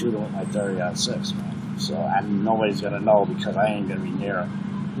I'm gonna shoot him with my 30-06, man. So and nobody's gonna know because I ain't gonna be near him.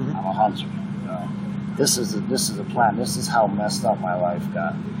 Mm-hmm. I'm a hunter. This is the plan. This is how messed up my life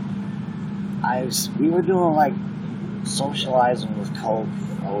got. We were doing like socializing with coke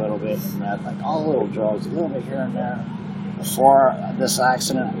a little bit and that, like all little drugs, a little bit here and there. Before this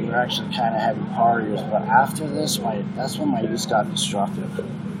accident, we were actually kind of heavy partiers, but after this, that's when my use got destructive.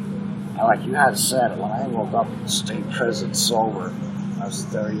 And like you had said, when I woke up in state prison sober, I was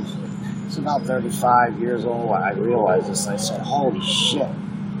 30. It's about 35 years old. I realized this. I said, "Holy shit!"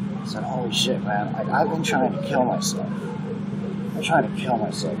 I said, "Holy shit, man! Like I've been trying to kill myself." I'm trying to kill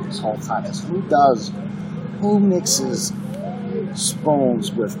myself this whole time. Because who mixes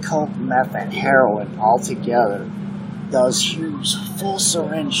spoons with coke, meth, and heroin all together, does huge full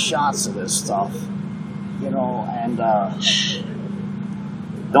syringe shots of this stuff, and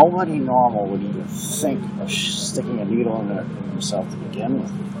nobody normal would even think of sticking a needle in himself to begin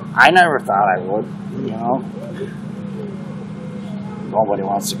with. I never thought I would, you know. Nobody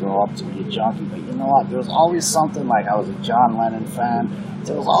wants to grow up to be a junkie, but you know what? There was always something, like I was a John Lennon fan.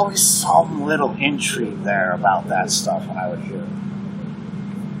 There was always some little intrigue there about that stuff when I would hear it.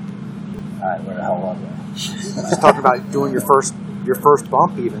 Alright, where the hell was I? Just talking about doing your first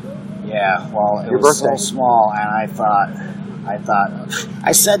bump even. Yeah, well, it Your was birthday. so small, and I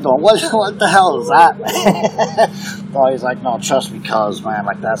said to him, what the hell is that? Well, he's like, no, trust me, cuz, man,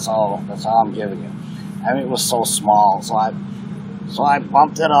 like, that's all I'm giving you. I mean, it was so small, so I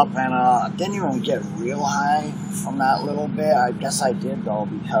bumped it up, and didn't even get real high from that little bit. I guess I did, though,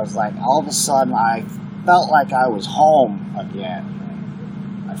 because, like, all of a sudden, I felt like I was home again.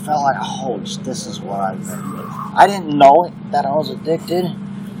 I felt like, oh, this is what I've been with. I didn't know it, that I was addicted,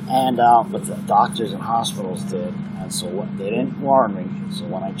 and but the doctors and hospitals did, and so they didn't warn me. So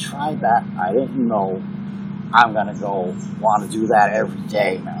when I tried that, I didn't know I'm going to go want to do that every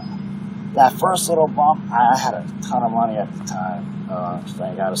day now. That first little bump, I had a ton of money at the time. So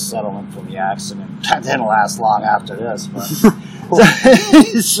I got a settlement from the accident. That didn't last long after this, but so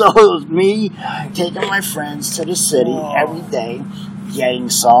it was me taking my friends to the city every day, getting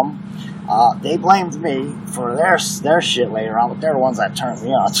some. They blamed me for their shit later on, but they're the ones that turned me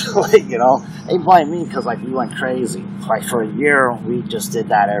on to it, you know. They blamed me because, like, we went crazy. Like, for a year, we just did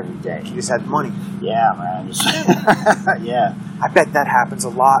that every day. You just had money. Yeah, man. Yeah. I bet that happens a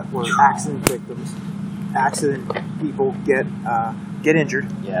lot where accident people get injured.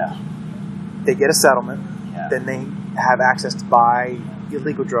 Yeah. They get a settlement. Yeah. Then they have access to buy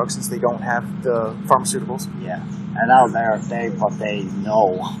illegal drugs since they don't have the pharmaceuticals. Yeah. And now they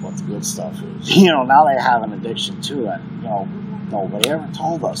know what the good stuff is. You know, now they have an addiction too that, you know, nobody ever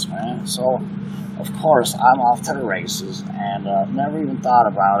told us, man. So, of course, I'm off to the races and never even thought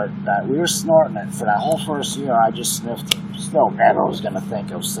about it. That we were snorting it for that whole first year. I just sniffed it. Still never was going to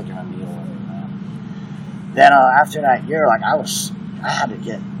think of sticking a needle in it, man. Then after that year, like I had to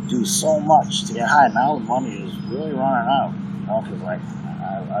do so much to get high. Now the money is really running out, you know, because like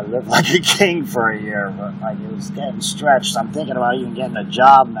I lived like a king for a year, but like it was getting stretched. I'm thinking about even getting a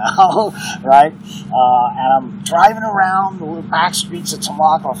job now, right? And I'm driving around the back streets of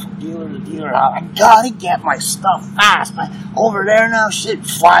Tamaqua from dealer to dealer. I gotta get my stuff fast. Over there now, shit,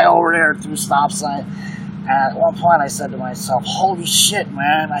 fly over there through stop sign. And at one point I said to myself, holy shit,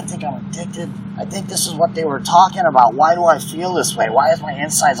 man, I think I'm addicted. I think this is what they were talking about. Why do I feel this way? Why is my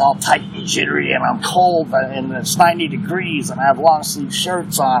insides all tight and jittery and I'm cold and it's 90 degrees and I have long sleeve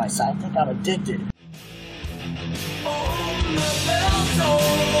shirts on? I said, I think I'm addicted.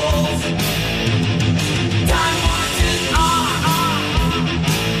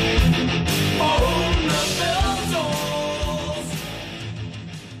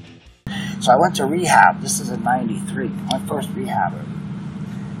 So I went to rehab. This is in 93. My first rehab.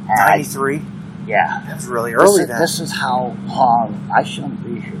 93? Yeah. That's really early then. This is how long I shouldn't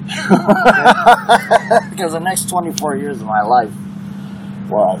be here. Because the next 24 years of my life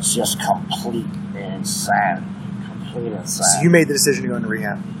was just complete insanity. Complete insanity. So you made the decision to go into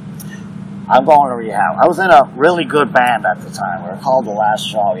rehab? I'm going to rehab. I was in a really good band at the time. We were called The Last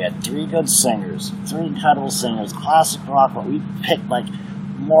Straw. We had 3 good singers, 3 incredible singers, classic rock, but we picked like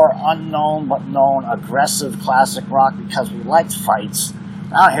more unknown but known aggressive classic rock because we liked fights.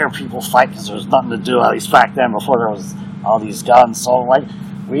 I don't hear people fight because there was nothing to do, at least back then before there was all these guns. So like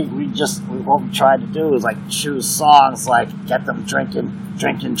what we tried to do was like choose songs like get them drinking.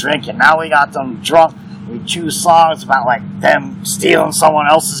 Now we got them drunk. We choose songs about like them stealing someone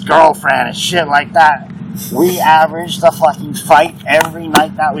else's girlfriend and shit like that. We averaged a fucking fight every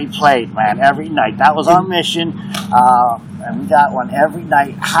night that we played, man. Every night. That was our mission. And we got one every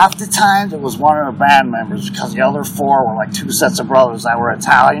night. Half the time it was one of our band members because the other 4 were like 2 sets of brothers that were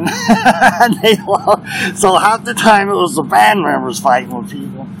Italian. So half the time it was the band members fighting with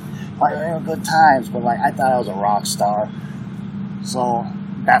people. Like, they were good times, but like I thought I was a rock star. So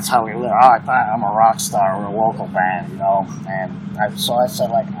that's how we live. I thought I'm a rock star. We're a local band, you know. And so I said,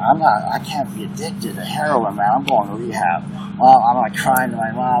 like, I can't be addicted to heroin, man. I'm going to rehab. Well, I'm like crying to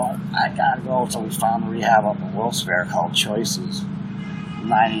my mom. I gotta go. So we found a rehab up in Wilkes Barre called Choices,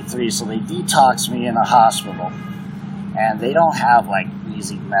 93. So they detoxed me in a hospital, and they don't have like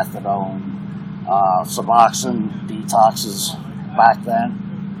easy methadone, Suboxone detoxes back then.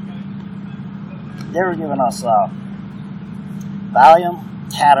 They were giving us Valium,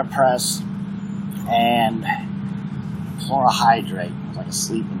 Catapress, and chlorohydrate, like a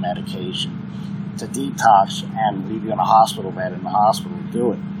sleeping medication, to detox and leave you in a hospital bed in the hospital to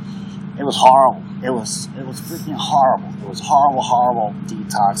do it. it was horrible. It was freaking horrible. It was horrible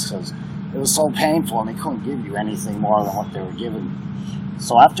detox because it was so painful and they couldn't give you anything more than what they were giving me.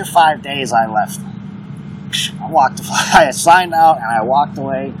 So after 5 days, I left. I signed out and I walked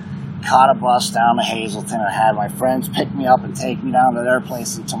away, caught a bus down to Hazleton, and had my friends pick me up and take me down to their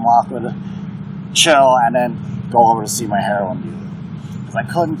place in Tamaqua to chill and then go over to see my heroin dealer. Because I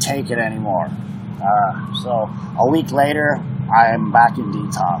couldn't take it anymore. So a week later, I am back in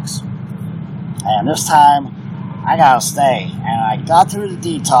detox. And this time, I gotta stay. And I got through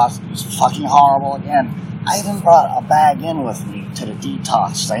the detox. It was fucking horrible again. I even brought a bag in with me to the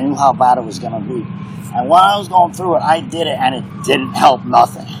detox. I knew how bad it was gonna be. And when I was going through it, I did it, and it didn't help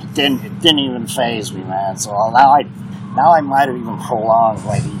nothing. It didn't even faze me, man. So now I might have even prolonged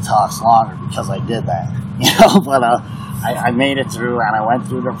my detox longer because I did that. But I made it through, and I went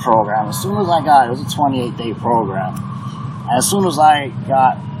through the program. As soon as I got it was a 28-day program. And as soon as I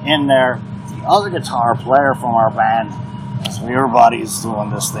got in there, the other guitar player from our band, as we were buddies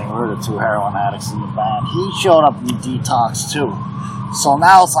doing this thing, we were the two heroin addicts in the band, he showed up in detox too. So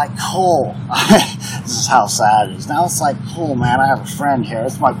now it's like, cool. This is how sad it is. Now it's like, cool, man, I have a friend here.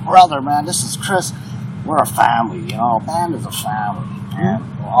 It's my brother, man. This is Chris. We're a family, A band is a family. And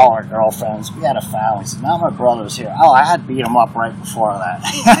all our girlfriends, we had a family. So now my brother's here. Oh, I had beat him up right before that.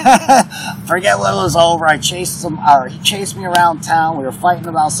 Forget what it was over. I chased him, or he chased me around town. We were fighting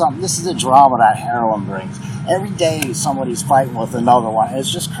about something. This is the drama that heroin brings. Every day somebody's fighting with another one. It's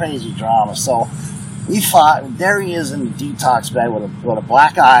just crazy drama. So we fought, and there he is in the detox bed with a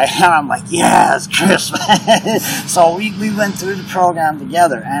black eye, and I'm like, yeah, it's Chris, man. So we went through the program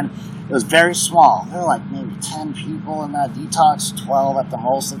together, and it was very small. There were like maybe 10 people in that detox, 12 at the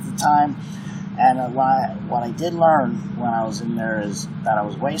most at the time. And what I did learn when I was in there is that I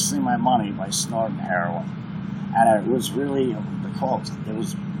was wasting my money by snorting heroin. And it was really, the quote, it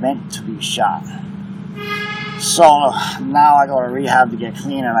was meant to be shot. So now I go to rehab to get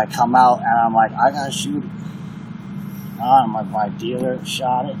clean, and I come out, and I'm like, I gotta shoot it. My dealer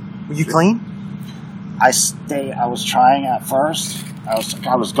shot it. Were you clean? I was trying at first. I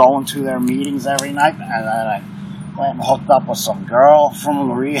was going to their meetings every night, and then I went and hooked up with some girl from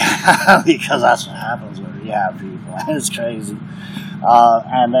the rehab because that's what happens with rehab people. It's crazy.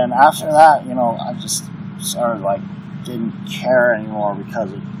 And then after that, I just sort of didn't care anymore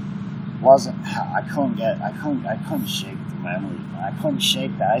because it wasn't. I couldn't shake the memory. I couldn't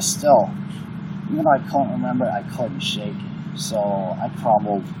shake that. Even though I couldn't remember it, I couldn't shake it. So I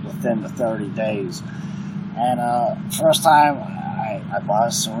crumbled within the 30 days. And first time, I bought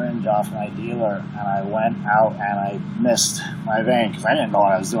a syringe off my dealer, and I went out and I missed my vein because I didn't know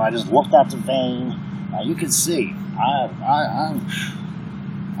what I was doing. I just looked at the vein. Now you can see, I'm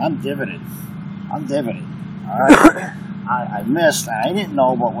divoted. All right. I missed, and I didn't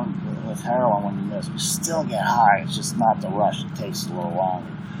know, but with heroin, when you miss, you still get high. It's just not the rush. It takes a little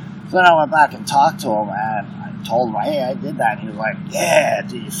longer. So then I went back and talked to him, and I told him, hey, I did that. And he was like, yeah,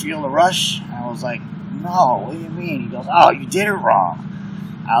 do you feel the rush? And I was like, no, what do you mean? He goes, oh, you did it wrong.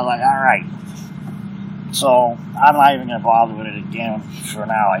 I was like, all right. So I'm not even going to bother with it again for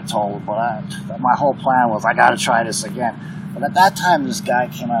now, I told him. But my whole plan was I got to try this again. But at that time, this guy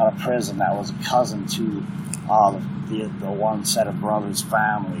came out of prison that was a cousin to the one set of brothers'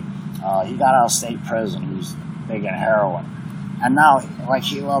 family. He got out of state prison. He was big in heroin. And now,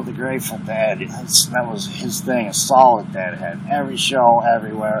 he loved the Grateful Dead. That was his thing, a solid Deadhead. Every show,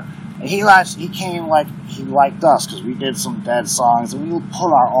 everywhere. And he came he liked us because we did some Dead songs, and we would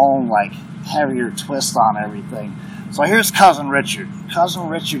put our own, heavier twist on everything. So here's Cousin Richard. Cousin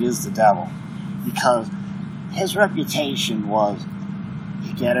Richard is the devil because his reputation was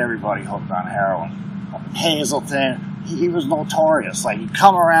to get everybody hooked on heroin. Up in Hazleton, he was notorious. He'd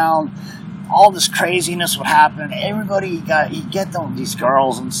come around, all this craziness would happen. Everybody, he'd get them, these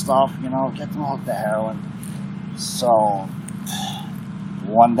girls and stuff, get them hooked to heroin. So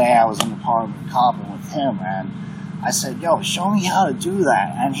one day I was in the apartment copping with him, and I said, yo, show me how to do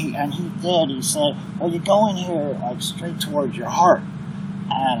that. And he did. He said, well, you go in here, straight towards your heart.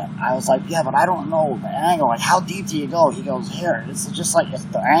 And I was like, yeah, but I don't know the angle. How deep do you go? He goes, here. It's just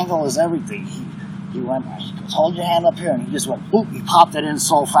the angle is everything. He went, he goes, hold your hand up here. And he just went, boop. He popped it in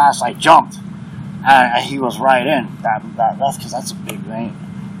so fast, I jumped. And he was right in. That's because that's a big vein.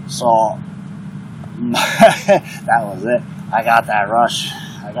 So that was it. I got that rush.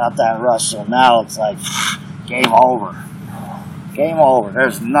 So now it's game over. Game over.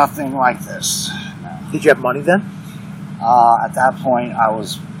 There's nothing like this. Did you have money then? At that point, I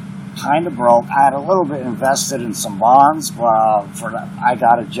was kind of broke. I had a little bit invested in some bonds, but I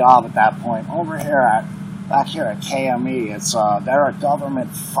got a job at that point over here at back here at KME. They're a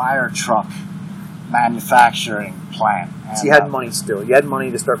government fire truck manufacturing plant. And, So you had money still. You had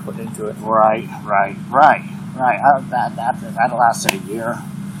money to start putting into it. Right. That lasted a year.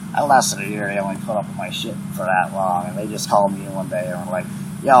 That lasted a year. They only put up with my shit for that long, and they just called me in one day and were like,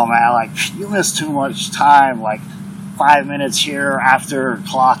 "Yo, man, like you missed too much time. Like 5 minutes here after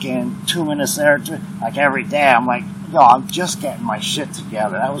clock in, 2 minutes there, like every day." I'm like, "Yo, I'm just getting my shit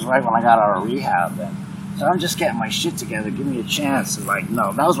together." That was right when I got out of rehab. Then, so I'm just getting my shit together. Give me a chance. And like,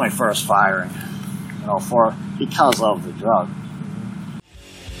 no, that was my first firing. Because of the drug.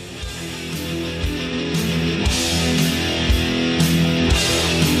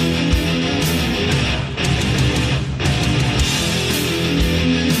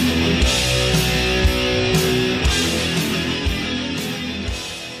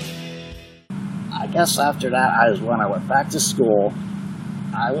 I guess after that, when I went back to school,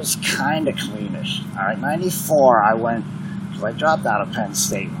 I was kind of cleanish. All right, 94, I dropped out of Penn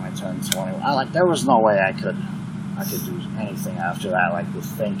State when I turned 21. There was no way I could do anything after that, like with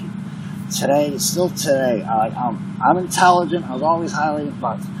thinking. Still today, I'm intelligent. I was always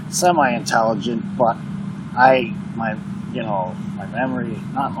semi-intelligent, but my memory,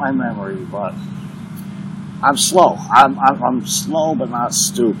 not my memory, but I'm slow. I'm slow, but not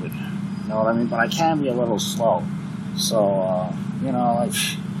stupid. You know what I mean? But I can be a little slow. So,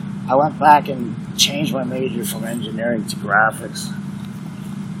 I went back and changed my major from engineering to graphics,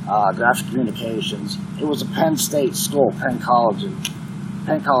 graphic communications. It was a Penn State school, Penn College of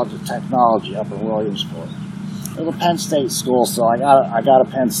Technology up in Williamsport. It was a Penn State school, so I got a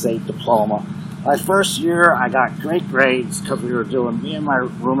Penn State diploma. My first year, I got great grades because me and my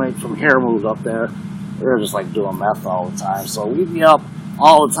roommate from here moved up there. We were just doing meth all the time, so we'd be up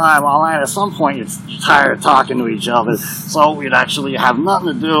all the time, all night. At some point, you're tired of talking to each other, so we'd actually have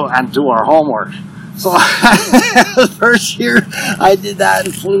nothing to do and do our homework. So the first year, I did that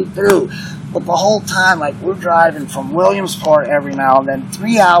and flew through. But the whole time, we're driving from Williamsport every now and then,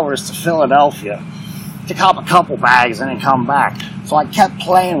 3 hours to Philadelphia to cop a couple bags and then come back. So I kept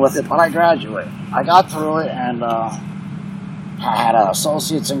playing with it, but I graduated. I got through it, and I had an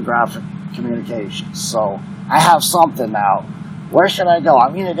associate's in graphic communications. So I have something now. Where should I go?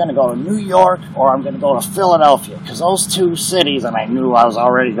 I'm either going to go to New York or I'm going to go to Philadelphia, because those two cities, and I knew I was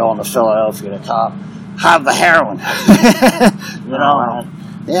already going to Philadelphia to have the heroin.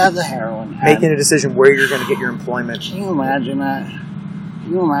 They have the heroin. Making a decision where you're going to get your employment. Can you imagine that?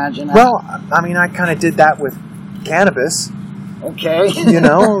 Well, I mean, I kind of did that with cannabis. Okay.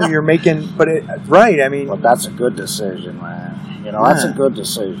 You're making, but that's a good decision, man. That's a good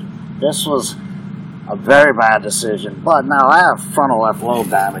decision. This was a very bad decision, but now I have frontal left lobe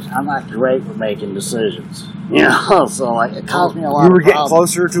damage. I'm not great with making decisions, so it caused me a lot of problems. You were getting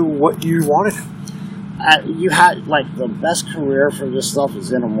closer to what you wanted. You had, the best career for this stuff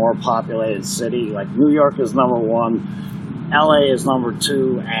is in a more populated city. New York is number 1, LA is number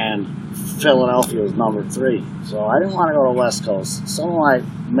 2, and Philadelphia is number 3. So I didn't want to go to West Coast. Some of my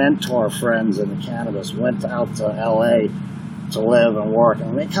mentor friends in the cannabis went out to LA to live and work,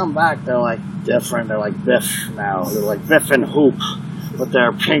 and when they come back, they're different. They're like Biff now. They're like Biff and Hoop with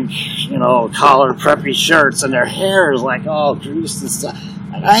their pink, collared preppy shirts, and their hair is all greased and stuff.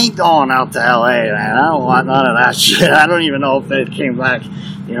 I ain't going out to LA, man. I don't want none of that shit. I don't even know if they came back,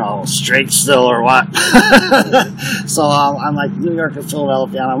 straight still or what. So I'm New York and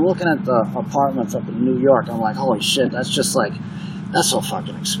Philadelphia, and I'm looking at the apartments up in New York. I'm like, holy shit, that's just that's so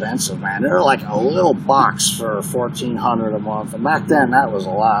fucking expensive, man. They're a little box for $1,400 a month, and back then that was a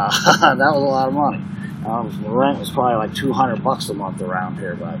lot. That was a lot of money. The rent was probably $200 a month around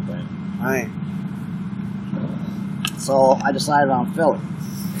here back then. Right. So I decided on Philly,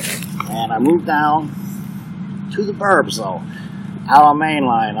 and I moved down to the burbs though, out on Main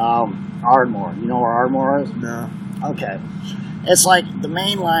Line, Ardmore. You know where Ardmore is? No. Okay. It's the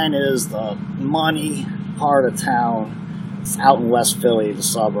Main Line is the money part of town. It's out in West Philly, the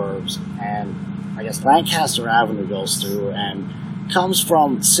suburbs, and I guess Lancaster Avenue goes through and comes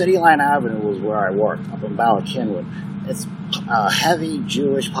from City Line Avenue was where I worked, up in Bala Cynwyd. It's a heavy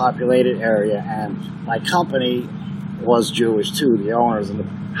Jewish populated area, and my company was Jewish too, the owners and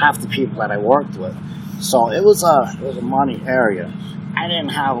half the people that I worked with. So it was a money area. I didn't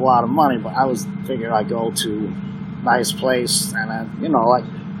have a lot of money, but I figured I'd go to a nice place and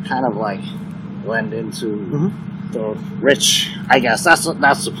blend into the rich. I guess that's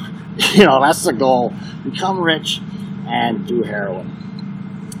the goal. Become rich and do heroin.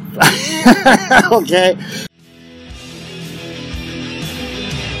 Okay.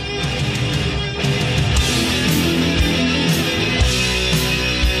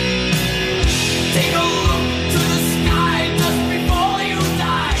 Take a look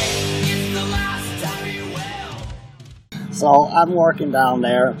So I'm working down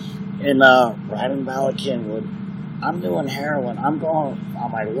there right in Valley Kenwood. I'm doing heroin. I'm going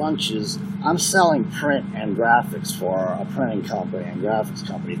on my lunches. I'm selling print and graphics for a printing company and graphics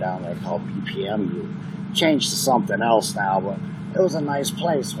company down there called BPM Group. Changed to something else now, but it was a nice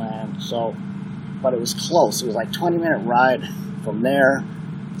place, man. So, but it was close. It was like 20-minute ride from there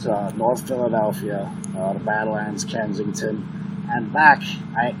to North Philadelphia, the Badlands, Kensington, and back.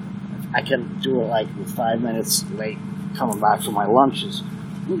 I can do it like with 5 minutes late coming back from my lunches.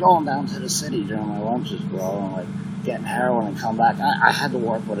 I'm going down to the city during my lunches, bro, and like getting heroin and come back. I had to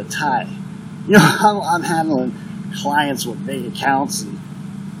work with a tie. You know, I'm handling clients with big accounts, and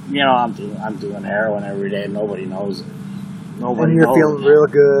you know, I'm doing heroin every day. Nobody knows it. And you're feeling real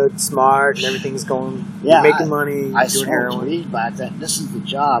good, smart, and everything's going. Yeah, you're making money. I doing smoked heroin. weed back then. This is the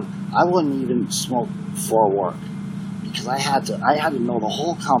job. I wouldn't even smoke before work because I had to know the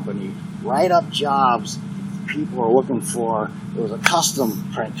whole company, write up jobs people were looking for. It was a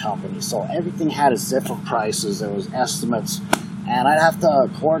custom print company, so everything had its different prices. There was estimates, and I'd have to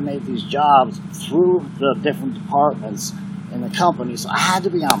coordinate these jobs through the different departments in the company. So I had to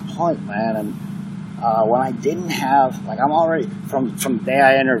be on point, man. And when I didn't have, like, I'm already from the day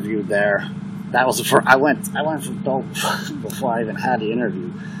I interviewed there. That was the first. I went from dope before I even had the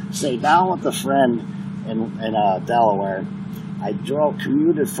interview. Stayed down with a friend in Delaware. I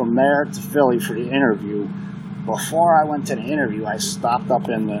commuted from there to Philly for the interview. Before I went to the interview, I stopped up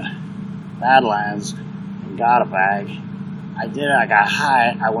in the Badlands and got a bag. I did it. I got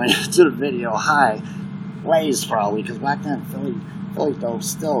high. I went to the video high, blazed probably, because back then Philly dope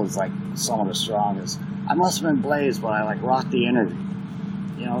still is like some of the strongest. I must have been blazed, but I like rocked the interview.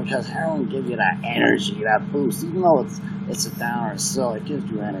 You know, because heroin gives you that energy, that boost. Even though it's a downer, still it gives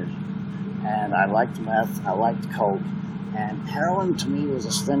you energy. And I liked meth. I liked coke. And heroin to me was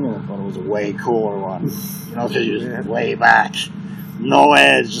a stimulant, but it was a way cooler one. You know, because you're just way back. No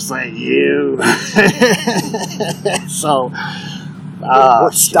edge, just like you. So,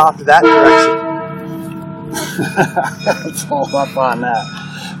 what stopped that direction? Let's hold up on that.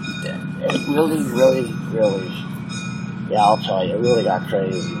 It really, yeah, I'll tell you, it really got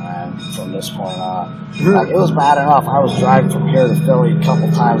crazy, man, from this point on. Like, it was bad enough. I was driving from here to Philly a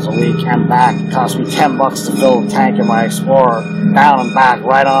couple times a week and back. It cost me $10 to fill the tank in my Explorer, down and back,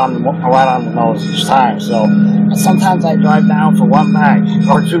 right on the nose each time. So sometimes I drive down for one bag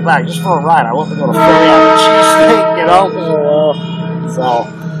or two bags just for a ride. I want to go to Philly on the cheesesteak, you know. So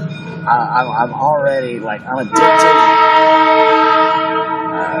I'm already like I'm addicted.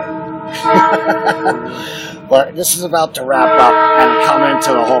 But this is about to wrap up and come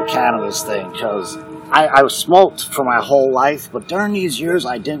into the whole cannabis thing, because I smoked for my whole life, but during these years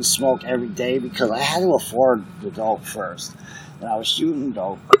I didn't smoke every day because I had to afford the dope first. And I was shooting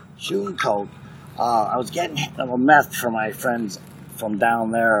dope, shooting coke. I was getting meth from my friends from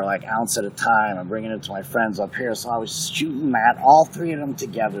down there, like ounce at a time, and bringing it to my friends up here. So I was shooting that, all three of them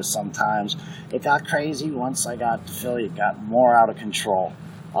together sometimes. It got crazy. Once I got to Philly, it got more out of control.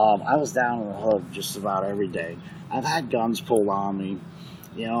 I was down in the hood just about every day. I've had guns pulled on me.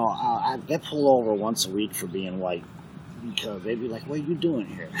 You know, I get pulled over once a week for being white because they'd be like, "What are you doing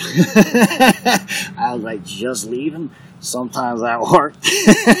here?" I was like, "Just leaving." Sometimes that worked.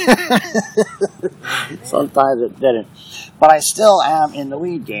 Sometimes it didn't. But I still am in the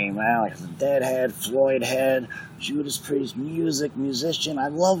weed game, man. Like Deadhead, Floyd Head, Judas Priest, musician. I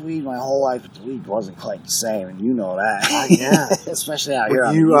loved weed my whole life, but the weed wasn't quite the same, and you know that. Yeah. Especially out here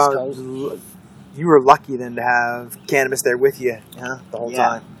on the East Coast. You were lucky then to have cannabis there with you, the whole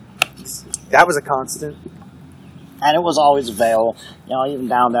time. That was a constant. And it was always available. You know, even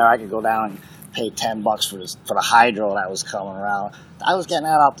down there, I could go down and pay $10 for the hydro that was coming around. I was getting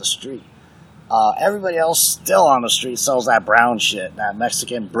that off the street. Everybody else still on the street sells that brown shit, that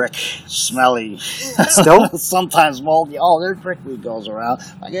Mexican brick, smelly, still sometimes moldy. Oh, there's brick weed goes around.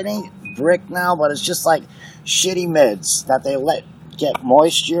 Like, it ain't brick now, but it's just like shitty mids that they let get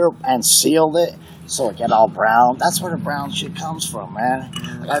moisture and sealed it so it get all brown. That's where the brown shit comes from, man.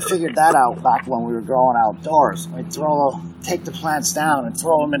 Like, I figured that out back when we were growing outdoors. We'd take the plants down and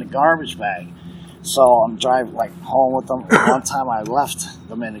throw them in a garbage bag. So I'm driving like home with them. One time I left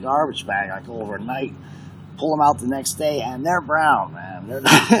them in the garbage bag like overnight, pull them out the next day, and they're brown, man.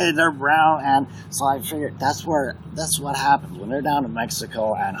 They're brown, and so I figured that's what happens when they're down in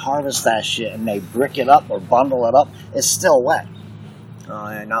Mexico and harvest that shit and they brick it up or bundle it up. It's still wet.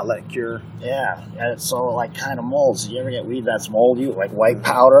 Oh, yeah, not let it cure. Yeah, and so it like kind of molds. You ever get weed that's moldy, like white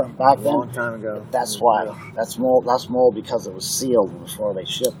powder back then? A long time ago. That's why. That's mold because it was sealed before they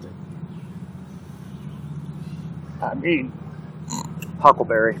shipped it. I mean,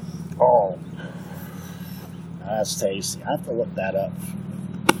 Huckleberry. Oh, That's tasty. I have to look that up.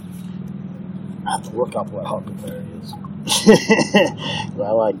 I have to look up what huckleberry is.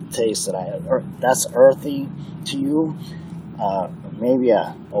 I like the taste that I have. That's earthy to you. Maybe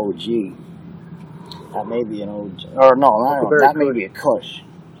a OG. That may be an OG. Or no, that may be a Kush,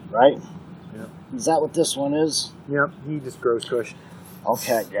 right? Yep. Is that what this one is? Yep, he just grows Kush.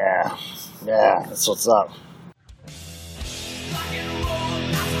 Okay, yeah. Yeah, that's what's up.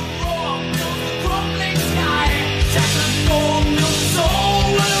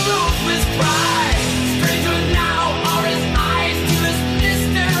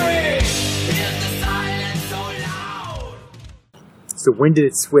 So when did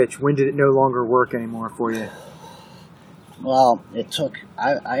it switch? When did it no longer work anymore for you? Well, it took...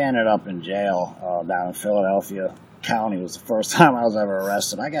 I ended up in jail down in Philadelphia County. It was the first time I was ever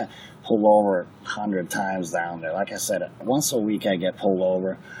arrested. I got pulled over 100 times down there. Like I said, once a week I get pulled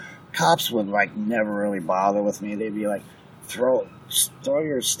over. Cops would, like, never really bother with me. They'd be like, throw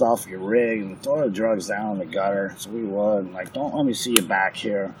your stuff, your rig, and throw the drugs down in the gutter. So we would. And, like, don't let me see you back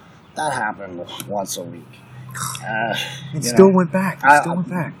here. That happened once a week. It still went back.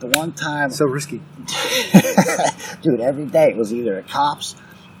 The one time... So risky. Dude, every day it was either the cops.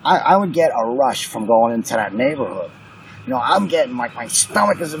 I would get a rush from going into that neighborhood. You know, I'm getting, like, my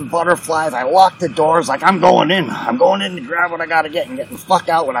stomach is in butterflies. I lock the doors like I'm going in. I'm going in to grab what I got to get and get the fuck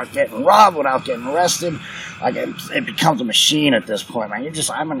out without getting robbed, without getting arrested. Like, it becomes a machine at this point, man.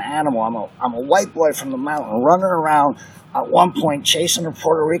 I'm an animal. I'm a white boy from the mountain running around at one point chasing a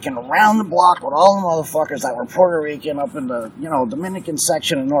Puerto Rican around the block with all the motherfuckers that were Puerto Rican up in the, Dominican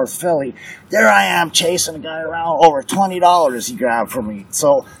section of North Philly. There I am chasing a guy around, over $20 he grabbed from me.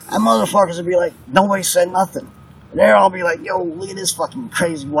 So that motherfuckers would be like, nobody said nothing. And there I'll be like, yo, look at this fucking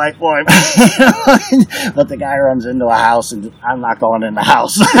crazy white boy. But the guy runs into a house and I'm not going in the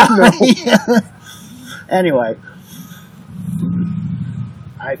house. Anyway,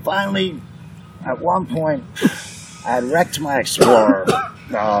 I finally, at one point, I had wrecked my Explorer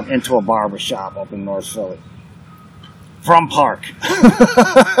into a barber shop up in North Philly. From park.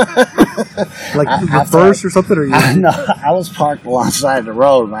 Like reverse or something? Or no, I was parked alongside the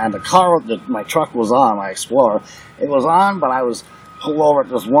road, man. The car that my truck was on, my Explorer, it was on, but I was pulled over at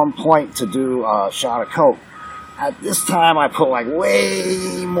this one point to do a shot of coke. At this time, I put like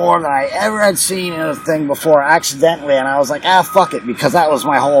way more than I ever had seen in a thing before accidentally, and I was like, fuck it, because that was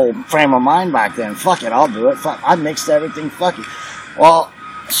my whole frame of mind back then. Fuck it, I'll do it. Fuck, I mixed everything, fuck it. Well,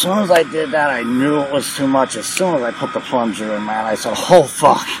 as soon as I did that, I knew it was too much. As soon as I put the plunger in, man, I said, oh,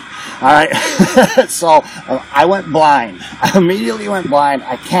 fuck. All right. So I went blind. I immediately went blind.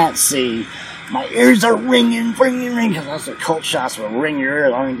 I can't see. My ears are ringing, because that's the coke shots would ring your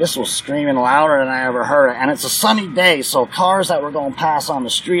ears. I mean, this was screaming louder than I ever heard it. And it's a sunny day, so cars that were going past on the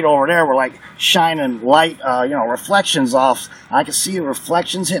street over there were like shining light, reflections off. I could see the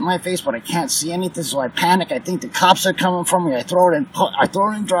reflections hit my face, but I can't see anything, so I panic. I think the cops are coming for me. I throw it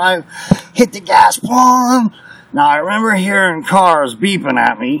in drive, hit the gas, boom. Now, I remember hearing cars beeping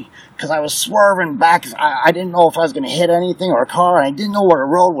at me because I was swerving back. I didn't know if I was going to hit anything or a car, and I didn't know where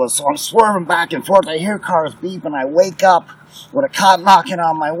the road was, so I'm swerving back and forth. I hear cars beep, and I wake up with a cop knocking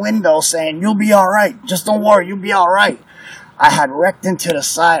on my window saying, you'll be all right. Just don't worry, you'll be all right. I had wrecked into the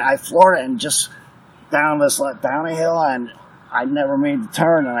side. I floored it and just down a hill, and I never made the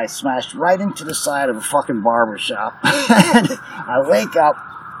turn, and I smashed right into the side of a fucking barber shop. And I wake up.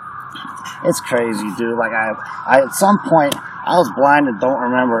 It's crazy, dude. Like, I at some point, I was blind and don't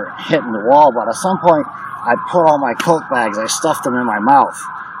remember hitting the wall, but at some point, I put all my coke bags, I stuffed them in my mouth.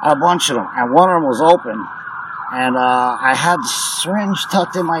 I had a bunch of them, and one of them was open, and I had the syringe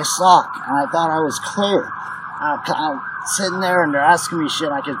tucked in my sock, and I thought I was clear. I'm sitting there, and they're asking me shit.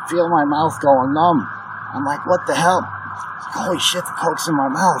 I could feel my mouth going numb. I'm like, what the hell? Holy shit, the coke's in my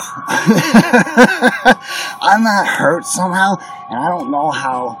mouth. I'm not hurt somehow, and I don't know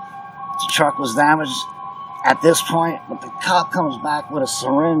how the truck was damaged at this point, but the cop comes back with a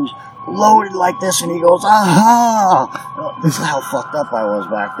syringe loaded like this, and he goes, aha! This is how fucked up I was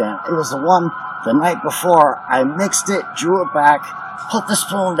back then. It was the one the night before. I mixed it, drew it back, put the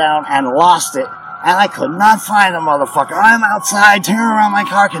spoon down, and lost it, and I could not find the motherfucker. I'm outside, turning around my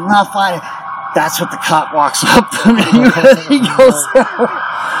car, could not find it. That's what the cop walks up to me. He goes,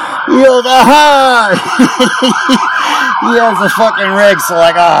 aha! He has a fucking rig, so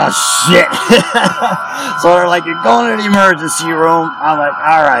like, oh shit. So they're like, you're going to the emergency room. I'm like,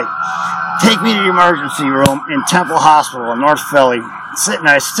 alright. Take me to the emergency room in Temple Hospital in North Philly. Sitting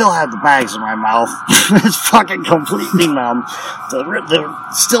there, I still have the bags in my mouth. It's fucking completely numb.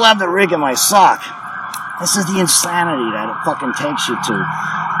 Still have the rig in my sock. This is the insanity that it fucking takes you to.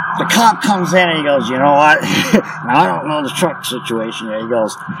 the cop comes in and he goes, you know what? Now, I don't know the truck situation yet. He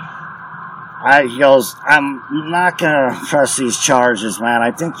goes, I'm not gonna press these charges, man.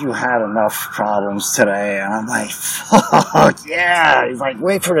 I think you had enough problems today. And I'm like, fuck, yeah. He's like,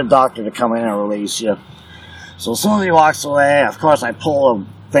 wait for the doctor to come in and release you. So as soon as he walks away, of course, I pull the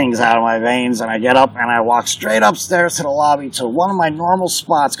things out of my veins, and I get up and I walk straight upstairs to the lobby to one of my normal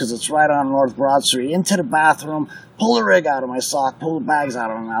spots, because it's right on North Broad Street, into the bathroom, pull the rig out of my sock, pull the bags out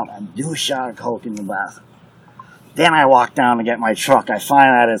of my mouth, and do a shot of coke in the bathroom. Then I walk down to get my truck. I find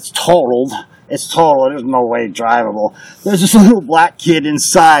that it's totaled. It's total. There's no way drivable. There's this little black kid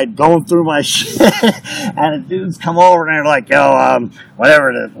inside going through my shit, and the dudes come over and they're like, "Yo,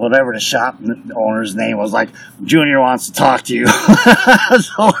 whatever the shop owner's name was, like, Junior wants to talk to you."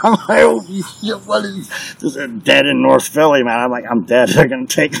 So I'm like, "Oh shit, what is this? Is dead in North Philly, man?" I'm like, "I'm dead. They're gonna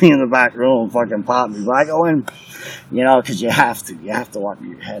take me in the back room and fucking pop me." But I go in, because you have to walk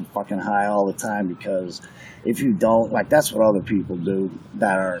your head fucking high all the time, because if you don't, like, that's what other people do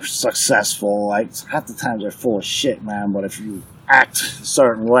that are successful. Like, half the times they're full of shit, man. But if you act a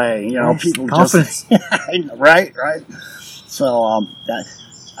certain way, people confidence. just right. So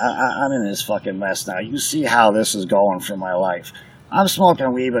I'm in this fucking mess now. You see how this is going for my life. I'm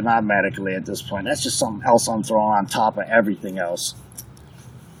smoking weed, but not medically at this point. That's just something else I'm throwing on top of everything else.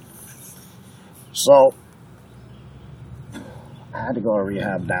 So I had to go to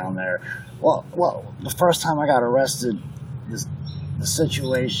rehab down there. Well, the first time I got arrested, the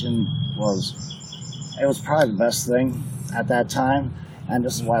situation was probably the best thing at that time. And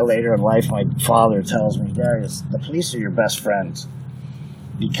this is why later in life my father tells me, "Darius, the police are your best friends."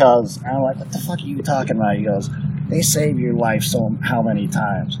 Because I'm like, "What the fuck are you talking about?" He goes, "They save your life how many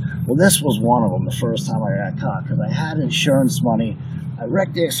times?" Well, this was one of them, the first time I got caught, because I had insurance money. I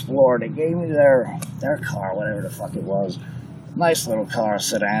wrecked the Explorer. They gave me their car, whatever the fuck it was. Nice little car,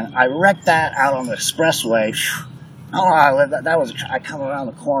 sedan. I wrecked that out on the expressway. I come around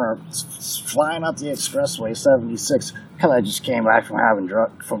the corner, flying up the expressway, 76, because I just came back from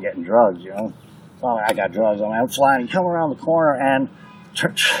getting drugs, It's not like I got drugs. I'm flying, come around the corner, and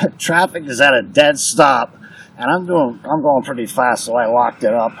traffic is at a dead stop, and I'm going pretty fast, so I locked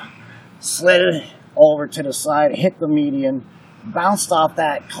it up, slid over to the side, hit the median, bounced off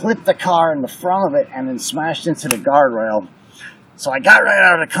that, clipped the car in the front of it, and then smashed into the guardrail. So I got right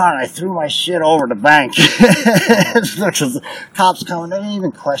out of the car and I threw my shit over the bank. Because the cops come, they didn't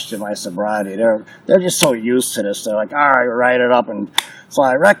even question my sobriety. They're just so used to this. They're like, all right, write it up. And so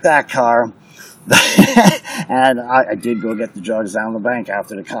I wrecked that car. And I did go get the drugs down the bank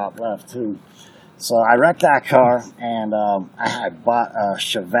after the cop left, too. So I wrecked that car, and I bought a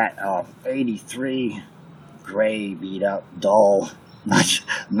Chevette 83 gray, beat up, dull,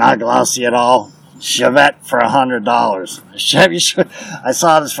 not glossy at all. Chevette for $100. Chevy. I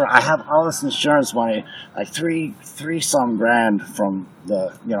saw this I have all this insurance money, like three some grand from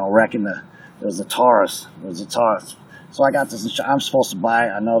the wrecking it was a Taurus. So I got this. I'm supposed to buy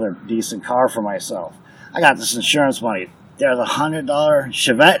another decent car for myself. I got this insurance money. There's a $100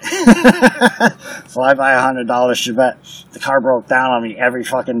 Chevette. So I buy a $100 Chevette. The car broke down on me every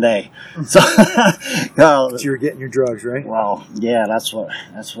fucking day. So, So you were getting your drugs, right? Well, yeah, that's what.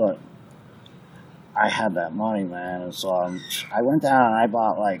 I had that money, man, and so I went down and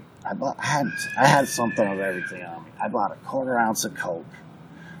I had something of everything on me. I bought a quarter ounce of coke,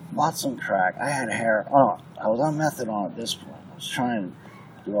 bought some crack. I had hair. Oh, I was on methadone at this point. I was trying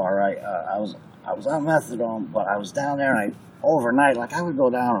to do all right. I was on methadone, but I was down there and overnight, like, I would go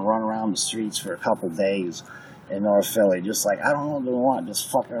down and run around the streets for a couple days in North Philly, just like, I don't know what I want,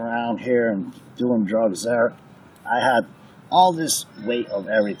 just fucking around here and doing drugs there. I had all this weight of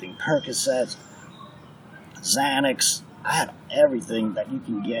everything, Percocets, Xanax. I had everything that you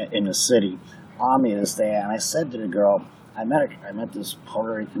can get in the city on me this day. And I said to the girl, I met this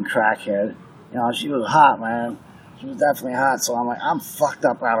Puerto Rican crackhead. She was hot, man. She was definitely hot. So I'm like, I'm fucked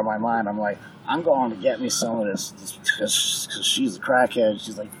up out of my mind. I'm like, I'm going to get me some of this because she's a crackhead.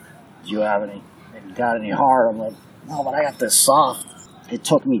 She's like, do you got any hard? I'm like, no, but I got this soft. It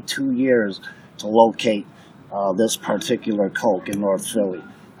took me 2 years to locate this particular coke in North Philly.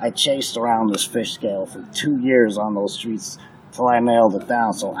 I chased around this fish scale for 2 years on those streets till I nailed it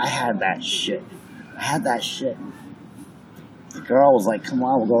down. So I had that shit. The girl was like, "Come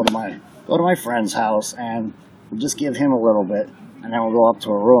on, we'll go to my friend's house and we'll just give him a little bit, and then we'll go up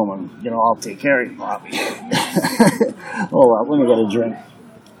to a room and I'll take care of you, Bobby." Hold on, let me get a drink.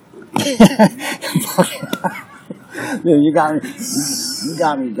 Dude, you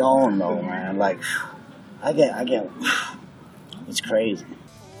got me going though, man. Like, I get. It's crazy.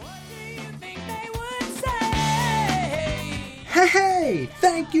 Hey!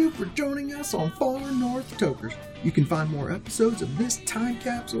 Thank you for joining us on Far North Tokers. You can find more episodes of this time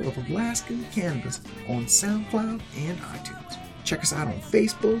capsule of Alaskan cannabis on SoundCloud and iTunes. Check us out on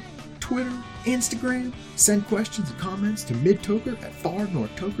Facebook, Twitter, Instagram. Send questions and comments to midtoker at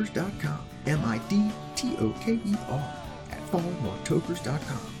farnorthtokers.com. MIDTOKER at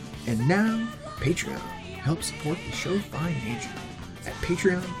farnorthtokers.com. And now, Patreon. Help support the show financially at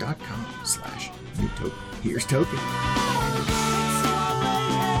patreon.com/midtoker. Here's Token.